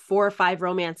 4 or 5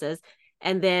 romances,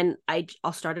 and then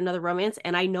I'll start another romance,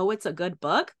 and I know it's a good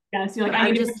book. Yeah, so you're like,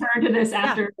 I need to return to this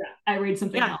after I read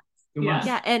something else.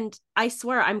 Yeah, and I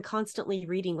swear I'm constantly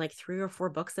reading like 3 or 4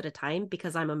 books at a time,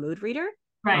 because I'm a mood reader,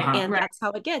 right? And that's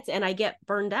how it gets, and I get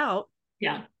burned out.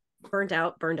 Yeah, burned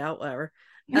out, whatever.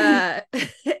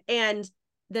 And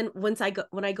then when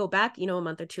I go back, a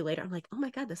month or 2 later, I'm like, oh my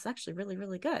god, this is actually really,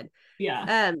 really good.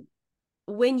 Yeah.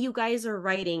 When you guys are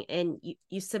writing and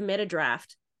you submit a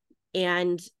draft,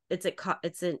 and it's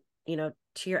to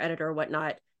your editor or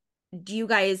whatnot, do you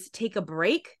guys take a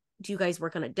break? Do you guys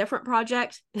work on a different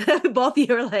project? Both of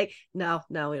you are like, no,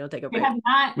 we don't take a break.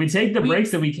 We take the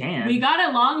breaks that we can. We got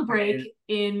a long break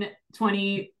in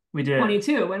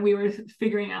 2022 when we were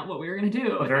figuring out what we were going to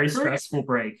do. A very stressful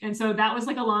break. And so that was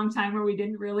like a long time where we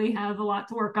didn't really have a lot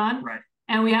to work on. Right.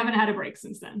 And we haven't had a break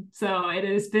since then. So it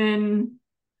has been.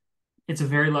 It's a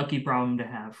very lucky problem to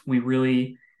have. We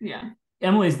really. Yeah.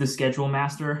 Emily's the schedule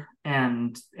master.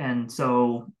 And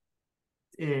so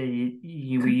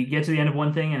you get to the end of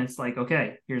one thing and it's like,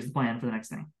 okay, here's the plan for the next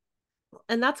thing.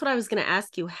 And that's what I was going to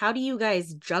ask you. How do you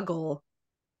guys juggle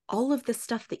all of the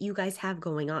stuff that you guys have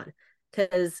going on?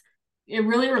 Because it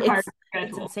really requires a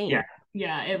schedule. It's insane.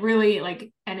 Yeah, it really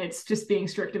and it's just being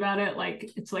strict about it. Like,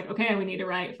 it's like, okay, we need to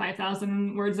write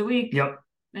 5,000 words a week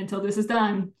until this is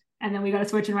done. And then we got to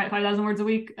switch and write 5,000 words a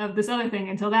week of this other thing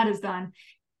until that is done.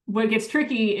 What gets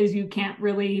tricky is you can't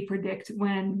really predict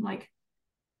when, like,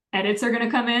 edits are going to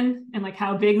come in and like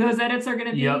how big those edits are going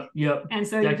to be. Yep. And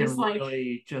so that you can just like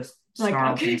really just like,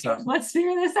 snarl okay, things up. let's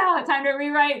figure this out. Time to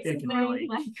rewrite. It can really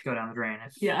like go down the drain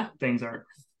if things are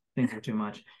too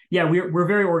much. Yeah, we're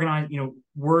very organized.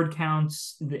 Word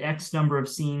counts, the X number of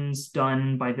scenes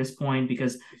done by this point,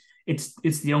 because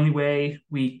it's the only way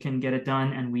we can get it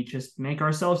done, and we just make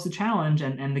ourselves the challenge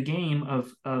and the game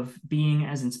of being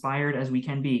as inspired as we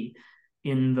can be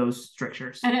in those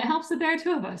strictures. And it helps that there are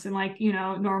two of us, and like,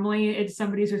 normally it's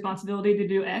somebody's responsibility to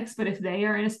do X, but if they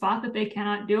are in a spot that they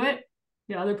cannot do it,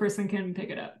 the other person can pick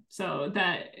it up. So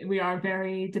that we are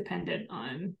very dependent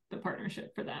on the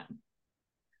partnership for that.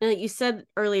 You said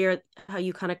earlier how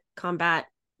you kind of combat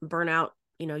burnout.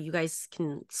 You guys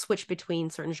can switch between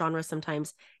certain genres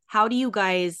sometimes. How do you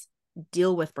guys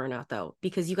deal with burnout though?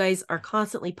 Because you guys are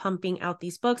constantly pumping out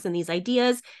these books and these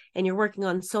ideas, and you're working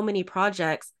on so many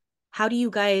projects. How do you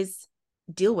guys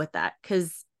deal with that?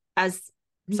 Because as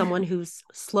someone who's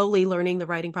slowly learning the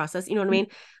writing process, you know what I mean?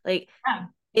 Like,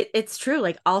 it's true.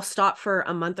 Like, I'll stop for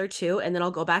a month or two, and then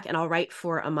I'll go back and I'll write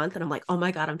for a month, and I'm like, oh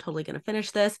my God, I'm totally going to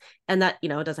finish this. And that, it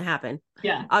doesn't happen.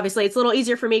 Yeah. Obviously it's a little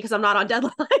easier for me because I'm not on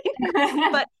deadline.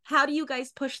 But how do you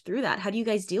guys push through that? How do you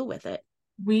guys deal with it?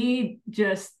 We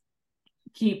just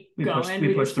keep going.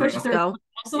 We push through. Go.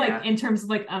 Also, like in terms of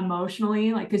like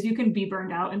emotionally, like, because you can be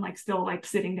burned out and like still like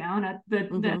sitting down at the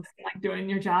like doing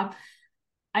your job.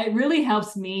 It really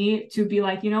helps me to be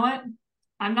like, you know what?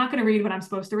 I'm not going to read what I'm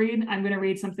supposed to read. I'm going to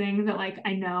read something that like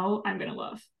I know I'm going to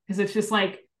love, because it's just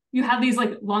like you have these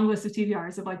like long lists of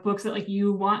TBRs of like books that like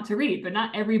you want to read, but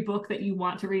not every book that you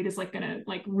want to read is like going to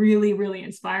like really, really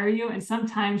inspire you. And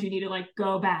sometimes you need to like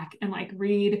go back and like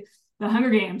read The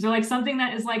Hunger Games, or like something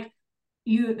that is like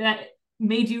that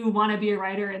made you want to be a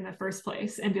writer in the first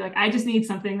place, and be like, I just need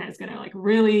something that's going to like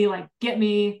really like get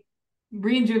me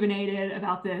rejuvenated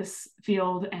about this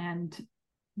field and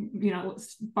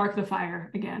spark the fire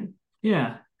again.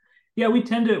 Yeah, we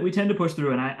tend to push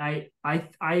through, and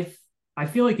I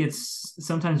feel like it's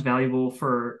sometimes valuable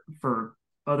for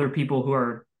other people who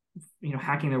are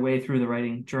hacking their way through the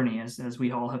writing journey, as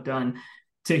we all have done,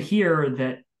 to hear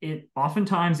that it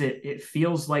oftentimes it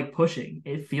feels like pushing.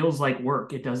 It feels like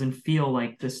work. It doesn't feel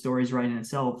like the story's writing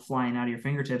itself, flying out of your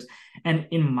fingertips. And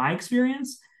in my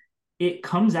experience, it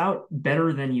comes out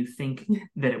better than you think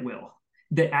that it will.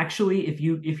 That actually, if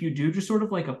you do just sort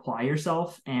of like apply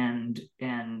yourself and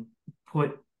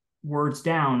put words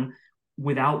down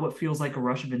without what feels like a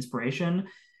rush of inspiration,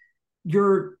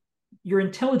 your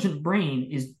intelligent brain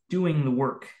is doing the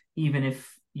work, even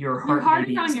if your heart. You're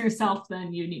harder on yourself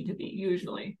than you need to be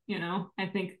usually. I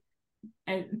think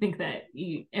that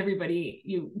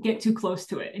you get too close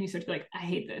to it and you start to be like, I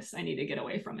hate this, I need to get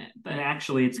away from it. But and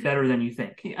actually, it's better than you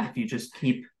think if you just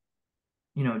keep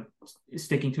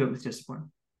sticking to it with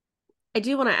discipline. I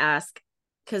do want to ask,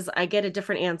 because I get a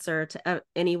different answer to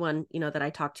anyone that I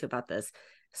talk to about this.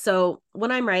 So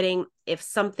when I'm writing, if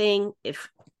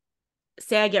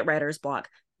say I get writer's block,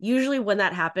 usually when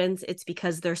that happens, it's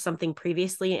because there's something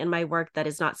previously in my work that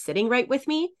is not sitting right with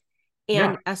me.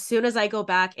 And as soon as I go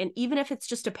back, and even if it's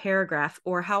just a paragraph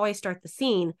or how I start the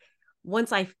scene,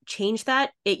 once I change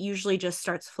that, it usually just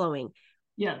starts flowing.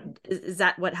 Yeah. Is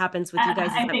that what happens with you guys?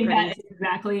 I think that is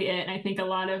exactly it. And I think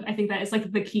that is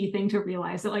like the key thing to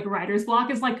realize, that like writer's block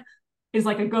is like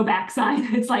a go back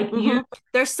sign. It's like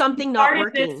there's something not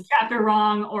working. This chapter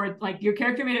wrong, or like your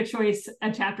character made a choice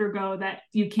a chapter ago that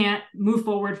you can't move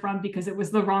forward from because it was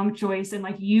the wrong choice. And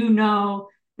like,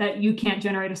 that you can't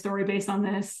generate a story based on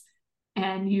this,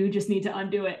 and you just need to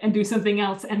undo it and do something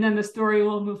else. And then the story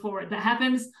will move forward. That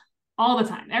happens all the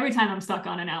time. Every time I'm stuck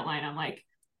on an outline, I'm like,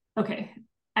 okay,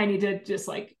 I need to just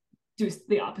like do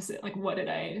the opposite. Like, what did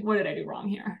I do wrong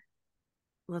here?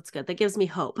 Well, that's good. That gives me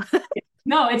hope.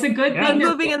 No, it's a good thing. I'm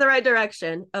moving in the right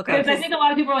direction. Okay. Because I think a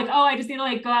lot of people are like, oh, I just need to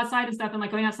like go outside and stuff. And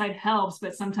like going outside helps.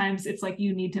 But sometimes it's like,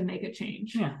 you need to make a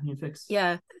change. Yeah, you fix.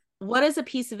 Yeah. What is a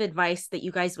piece of advice that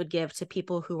you guys would give to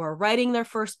people who are writing their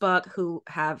first book, who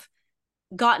have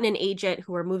gotten an agent,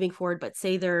 who are moving forward, but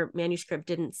say their manuscript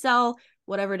didn't sell,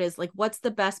 whatever it is? Like, what's the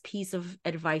best piece of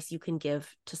advice you can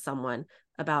give to someone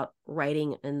about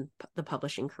writing and the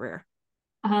publishing career?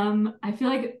 I feel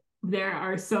like there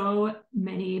are so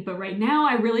many, but right now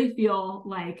I really feel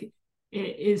like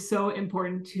it is so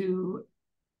important to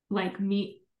like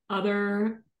meet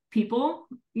other people,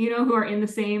 who are in the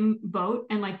same boat,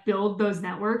 and like build those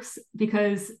networks.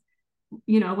 Because,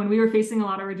 when we were facing a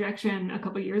lot of rejection a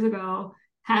couple of years ago,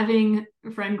 having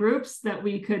friend groups that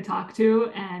we could talk to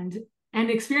and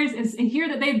experience and hear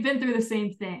that they've been through the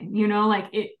same thing, like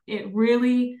it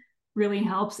really, really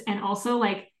helps. And also,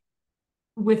 like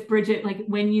with Bridget, like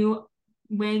when you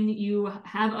when you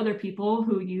have other people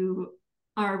who you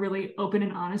are really open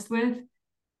and honest with,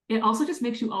 it also just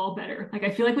makes you all better. Like,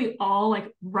 I feel like we all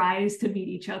like rise to meet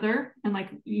each other, and like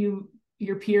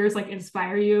your peers like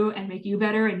inspire you and make you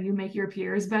better, and you make your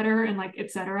peers better, and like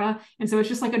etc. And so it's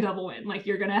just like a double win. Like,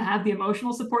 you're gonna have the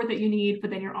emotional support that you need, but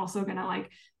then you're also gonna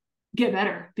like get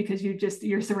better because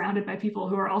you're surrounded by people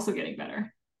who are also getting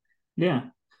better. Yeah.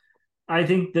 I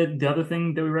think that the other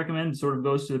thing that we recommend sort of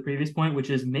goes to the previous point, which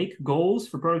is make goals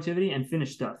for productivity and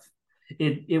finish stuff.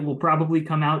 It will probably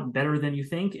come out better than you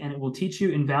think, and it will teach you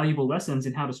invaluable lessons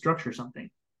in how to structure something.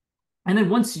 And then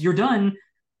once you're done,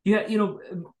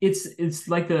 it's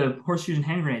like the horseshoes and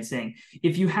hand grenades saying.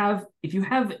 If you have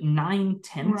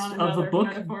 9/10 of a book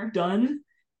metaphor done,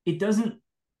 you don't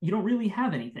really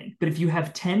have anything. But if you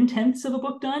have 10/10 of a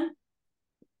book done,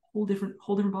 whole different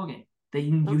ballgame.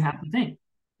 Then you have the thing,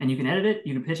 and you can edit it,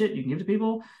 you can pitch it, you can give it to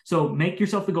people. So make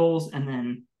yourself the goals and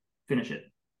then finish it.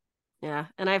 Yeah.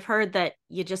 And I've heard that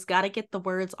you just got to get the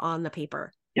words on the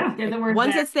paper. Yeah. Get the words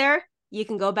once there. It's there, you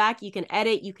can go back, you can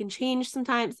edit, you can change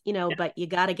sometimes, but you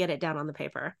got to get it down on the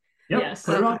paper. Yep. Yes.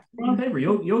 Put it on paper.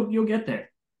 You'll get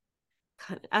there.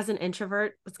 As an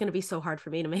introvert, it's going to be so hard for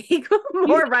me to make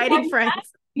more writing friends.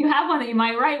 You have one that you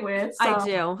might write with.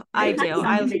 So. I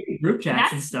do. Group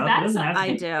chats and stuff.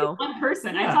 I do. One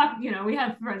person. Yeah. I talk, we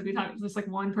have friends, we talk just like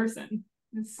one person.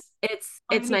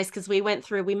 It's nice because we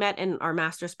met in our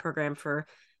master's program for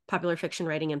popular fiction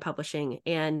writing and publishing,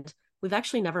 and we've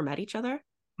actually never met each other.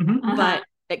 Mm-hmm. But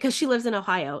because she lives in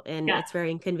Ohio and it's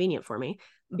very inconvenient for me.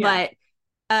 Yeah.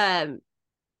 But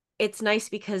it's nice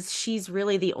because she's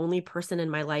really the only person in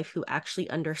my life who actually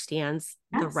understands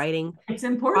the writing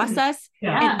process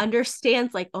and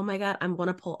understands like, oh my God, I'm going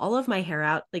to pull all of my hair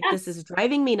out. Like, this is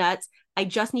driving me nuts. I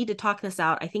just need to talk this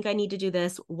out. I think I need to do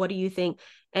this. What do you think?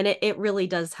 And it really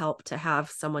does help to have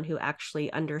someone who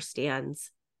actually understands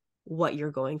what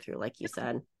you're going through, like you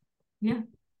said. Yeah.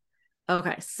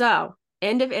 Okay. So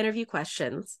end of interview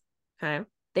questions. Okay.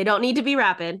 They don't need to be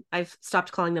rapid. I've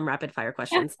stopped calling them rapid fire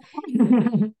questions.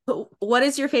 What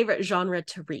is your favorite genre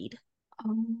to read?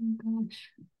 Oh my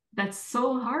gosh. That's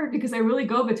so hard because I really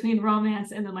go between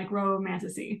romance and then like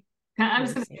romantasy. I'm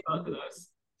just going to say both of those.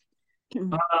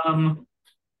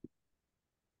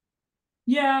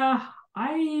 Yeah,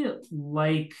 I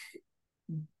like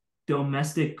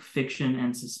domestic fiction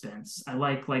and suspense. I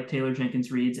like Taylor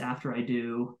Jenkins Reid's After I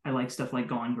Do. I like stuff like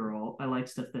Gone Girl. I like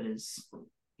stuff that is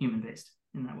human-based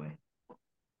in that way.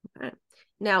 Okay.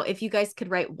 Now, if you guys could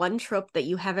write one trope that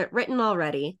you haven't written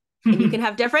already, and you can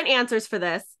have different answers for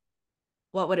this,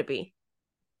 what would it be?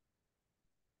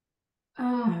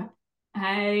 You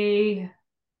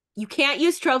can't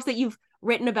use tropes that you've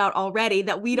written about already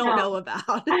that we don't know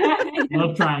about.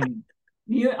 Love triangle.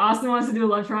 Austin wants to do a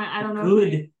love triangle. I don't know.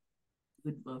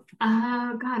 Good love triangle.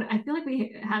 Oh God, I feel like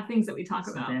we have things that we talk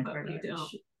about, but we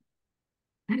don't.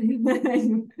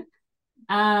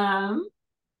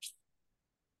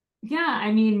 Yeah,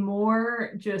 I mean,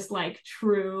 more just like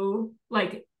true,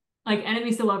 like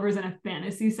enemies to lovers in a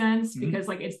fantasy sense, because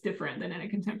like it's different than in a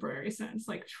contemporary sense.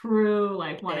 Like true,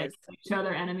 like wanting each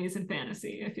other enemies in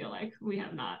fantasy. I feel like we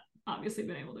have not obviously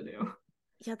been able to do.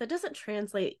 Yeah, that doesn't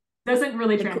translate. Doesn't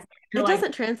really translate. It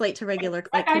doesn't translate to regular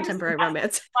like contemporary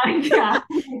romance. Yeah.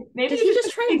 Maybe did he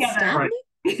just try and stab me?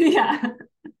 Yeah.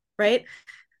 Right.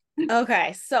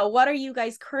 Okay. So what are you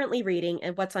guys currently reading,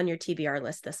 and what's on your TBR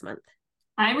list this month?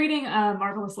 I'm reading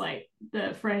Marvelous Light,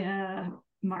 the Freya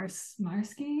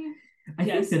Marsky. I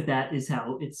think that is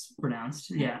how it's pronounced.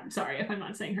 Yeah. Sorry if I'm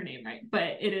not saying her name right,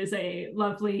 but it is a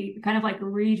lovely kind of like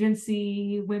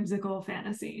Regency whimsical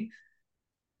fantasy.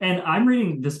 And I'm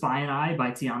reading The Spy and I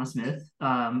by Tiana Smith.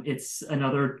 It's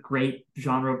another great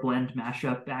genre blend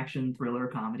mashup action thriller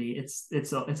comedy.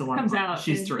 It's a lot of fun. Comes out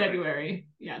She's in February.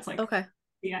 Yeah, it's like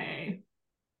CIA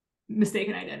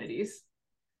Mistaken Identities.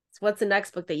 So what's the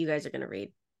next book that you guys are going to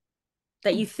read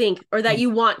that you think or that you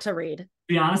want to read? To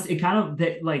be honest, it kind of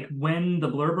that like when the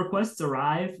blurb requests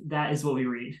arrive, that is what we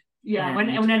read. Yeah,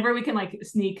 whenever we can like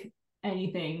sneak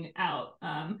anything out.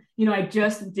 I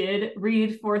just did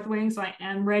read Fourth Wing, so I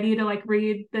am ready to like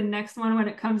read the next one when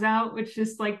it comes out, which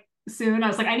is like soon. I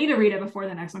was like, I need to read it before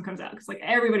the next one comes out because like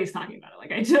everybody's talking about it.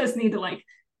 Like I just need to like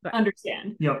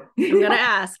understand. Yep. I'm gonna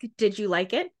ask, did you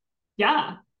like it?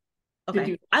 Yeah.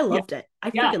 Okay. I loved it. I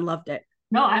freaking loved it.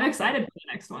 No, I'm excited for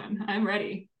the next one. I'm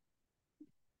ready.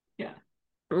 Yeah.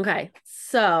 Okay.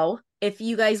 So if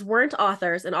you guys weren't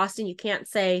authors, and Austin, you can't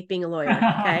say being a lawyer,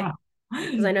 okay?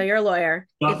 Because I know you're a lawyer.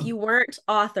 If you weren't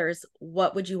authors,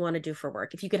 what would you want to do for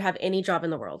work? If you could have any job in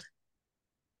the world.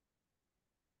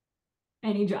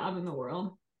 Any job in the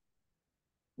world.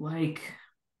 Like,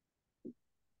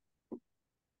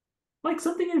 Like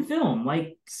something in film,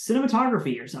 like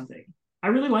cinematography or something. I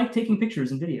really like taking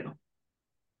pictures and video.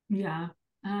 Yeah.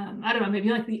 I don't know, maybe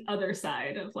like the other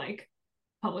side of like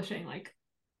publishing, like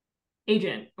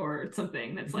agent or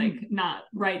something that's like not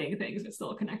writing things but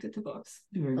still connected to books.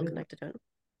 Still connected to it.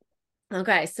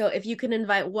 Okay, so if you can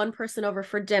invite one person over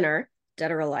for dinner,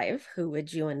 dead or alive, who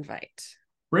would you invite?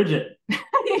 Bridget. I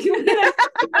can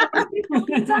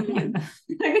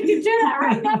do that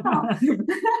right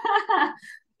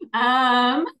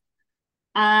now.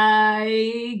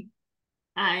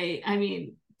 I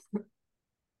mean,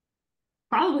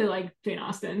 probably like Jane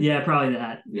Austen. Yeah, probably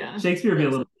that. Yeah. Shakespeare would be a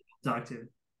little to talk to.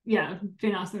 Yeah,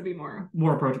 Jane Austen would be more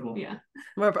approachable. Yeah.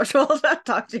 More approachable to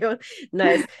talk to.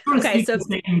 Nice. Okay, so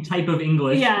the same type of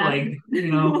English. Yeah. Like,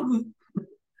 you know.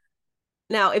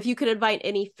 Now, if you could invite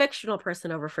any fictional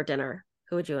person over for dinner,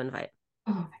 who would you invite?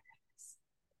 Oh my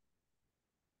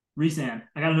goodness. Rhysand.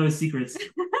 I gotta know his secrets.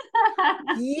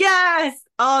 Yes.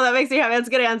 Oh, that makes me happy. That's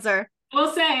a good answer.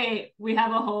 We'll say we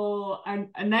have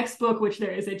a next book, which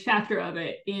there is a chapter of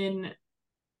it in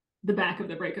the back of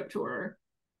the breakup tour.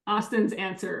 Austin's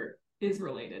answer is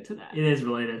related to that. It is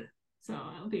related. So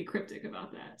I'll be cryptic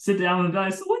about that. Sit down and die.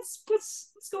 So what's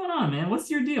going on, man? What's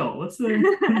your deal? How do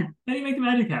you make the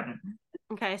magic happen?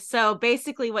 Okay, so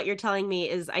basically what you're telling me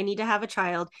is I need to have a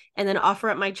child and then offer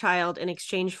up my child in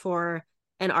exchange for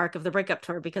an arc of the breakup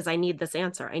tour because I need this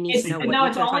answer. I need to know what No,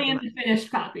 it's only in the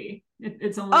finished copy.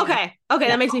 It's only okay.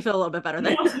 That makes me feel a little bit better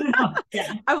then.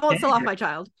 Yeah. I won't sell off my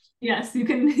child. Yes, you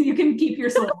can keep your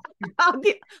soul.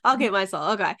 I'll keep my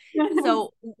soul. Okay.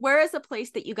 So where is a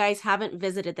place that you guys haven't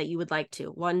visited that you would like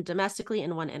to? One domestically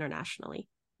and one internationally.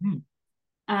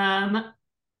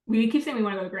 We keep saying we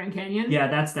want to go to Grand Canyon. Yeah,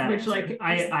 that's that. Which like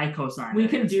I co-sign. We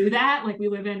can do that. Like we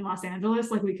live in Los Angeles.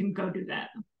 Like we can go do that.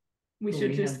 We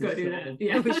should just go do that.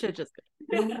 Yeah, we should just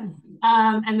go.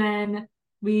 And then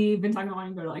we've been talking about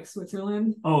wanting to go to like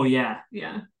Switzerland. Oh yeah.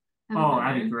 Yeah. Oh,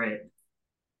 that'd be great.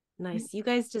 Nice. You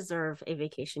guys deserve a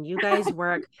vacation. You guys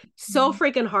work so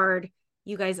freaking hard.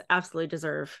 You guys absolutely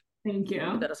deserve. Thank you.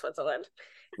 To go to Switzerland.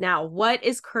 Now, what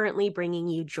is currently bringing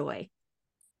you joy?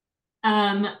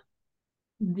 Our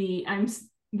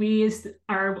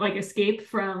like escape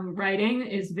from writing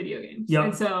is video games. Yep.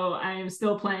 And so I'm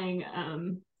still playing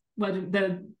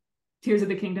the Tears of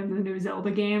the Kingdom, the new Zelda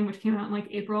game, which came out in like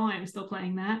April. I'm still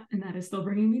playing that, and that is still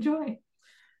bringing me joy.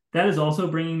 That is also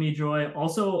bringing me joy.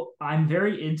 Also, I'm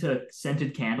very into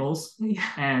scented candles. Yeah.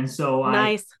 And so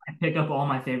nice. I pick up all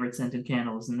my favorite scented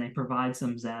candles and they provide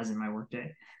some zazz in my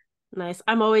workday. Nice.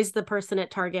 I'm always the person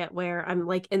at Target where I'm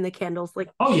like in the candles, like,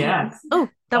 oh yeah. Oh,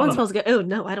 that one smells good. Oh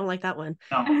no, I don't like that one.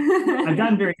 No. I've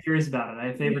gotten very curious about it. I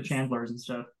have favorite chandlers and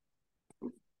stuff.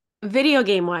 Video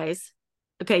game wise,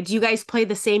 okay, do you guys play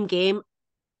the same game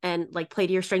and like play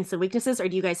to your strengths and weaknesses, or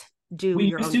do you guys do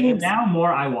your own games? Now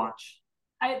more I watch.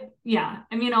 I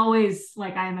mean, always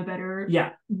like I am a better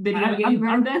video gamer.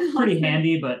 I'm pretty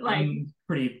handy, but like, I'm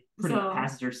pretty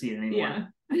passenger seat anymore.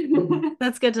 Yeah.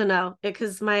 That's good to know,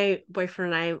 because my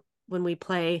boyfriend and I, when we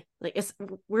play, like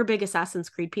we're big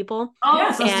Assassin's Creed people. Oh,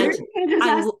 yes, and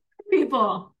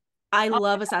people. I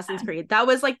love Assassin's Creed. That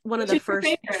was like one of the first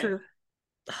true.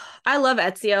 I love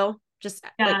Ezio, just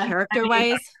like character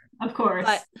wise, of course.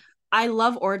 But I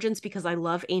love Origins because I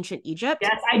love ancient Egypt.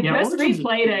 Yes, I just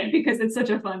replayed it because it's such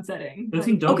a fun setting.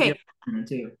 Okay,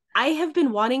 I have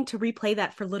been wanting to replay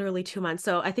that for literally 2 months,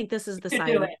 so I think this is the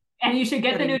sign. And you should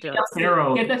get the new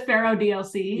DLC. Get the Pharaoh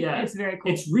DLC. Yeah, it's very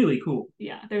cool. It's really cool.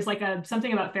 Yeah, there's like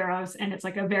something about pharaohs, and it's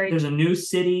like there's a new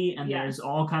city, and there's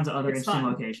all kinds of other interesting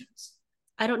locations.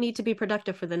 I don't need to be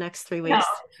productive for the next 3 weeks.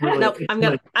 No,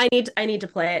 I need to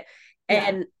play it,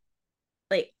 and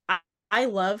like I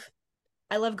love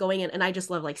going in, and I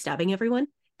just love like stabbing everyone.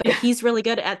 But he's really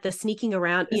good at the sneaking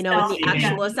around, in the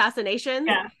actual assassinations.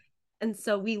 Yeah. And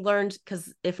so we learned,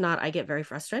 because if not, I get very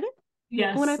frustrated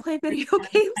when I play video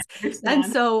games. And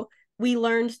so we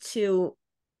learned to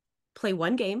play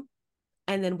one game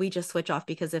and then we just switch off,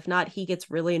 because if not, he gets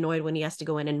really annoyed when he has to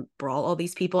go in and brawl all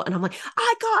these people. And I'm like,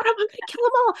 I got him, I'm gonna kill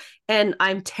them all. And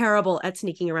I'm terrible at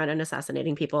sneaking around and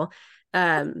assassinating people.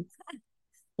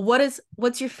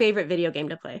 What's your favorite video game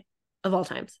to play of all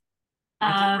times?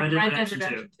 Red Dead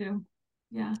Redemption 2.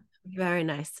 Yeah. Very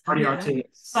nice. Party R2.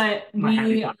 But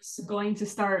we are going to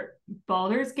start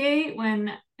Baldur's Gate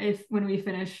when we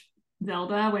finish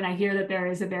Zelda, when I hear that there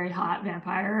is a very hot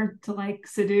vampire to like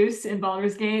seduce in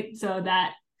Baldur's Gate. So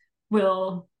that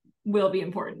will be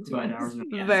important to us.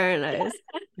 Yeah. Very nice.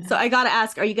 So I gotta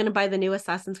ask, are you gonna buy the new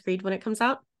Assassin's Creed when it comes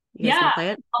out? Play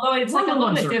it? Although it's like a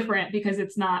little bit different because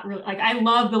it's not really like, I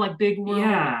love the like big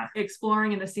world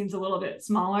exploring, and this seems a little bit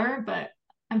smaller, but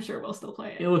I'm sure we'll still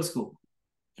play it. It looks cool.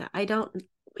 Yeah,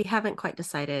 we haven't quite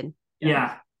decided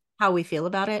Yeah. how we feel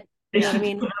about it. They You know should what I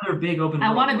mean? do another big open I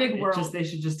world. want a big world. They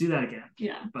should just do that again.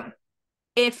 Yeah. But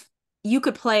if you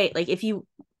could play, like, if you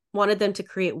wanted them to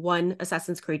create one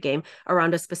Assassin's Creed game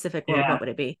around a specific world, what would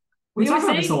it be? we talk were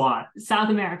about this a saying lot. South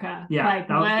America. Yeah, Like,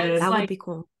 that would be good. That would be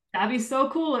cool. That'd be so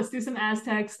cool. Let's do some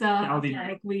Aztec stuff. That would be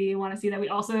like, we want to see that. We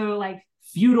also like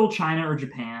feudal China or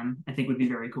Japan, I think would be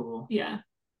very cool. Yeah.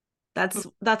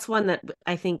 That's one that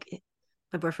I think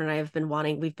my boyfriend and I have been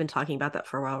wanting. We've been talking about that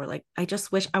for a while. We're like, I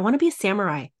just wish I want to be a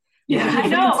samurai. Yeah, I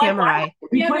know. Samurai.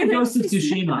 We played Ghost of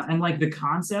Tsushima, and like the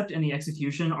concept and the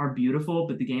execution are beautiful,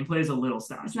 but the gameplay is a little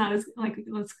stodgy. It's not as like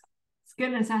let's get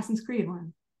an Assassin's Creed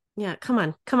one. Yeah, come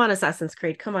on, Assassin's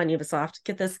Creed, come on, Ubisoft,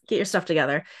 get your stuff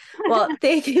together. Well,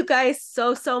 thank you guys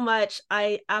so much.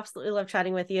 I absolutely love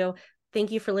chatting with you.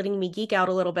 Thank you for letting me geek out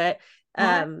a little bit.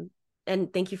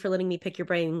 And thank you for letting me pick your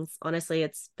brains. Honestly,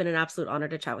 it's been an absolute honor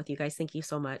to chat with you guys. Thank you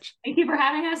so much. Thank you for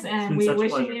having us, and we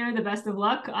wish you the best of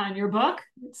luck on your book.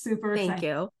 It's super exciting. Thank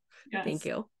you. Yes. Thank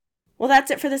you. Well, that's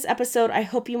it for this episode. I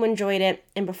hope you enjoyed it.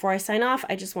 And before I sign off,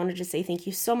 I just wanted to say thank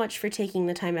you so much for taking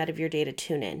the time out of your day to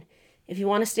tune in. If you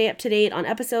want to stay up to date on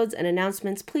episodes and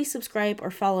announcements, please subscribe or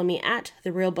follow me at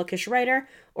The Real Bookish Writer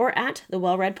or at The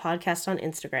Well Read Podcast on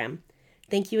Instagram.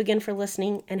 Thank you again for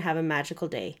listening, and have a magical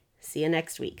day. See you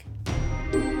next week.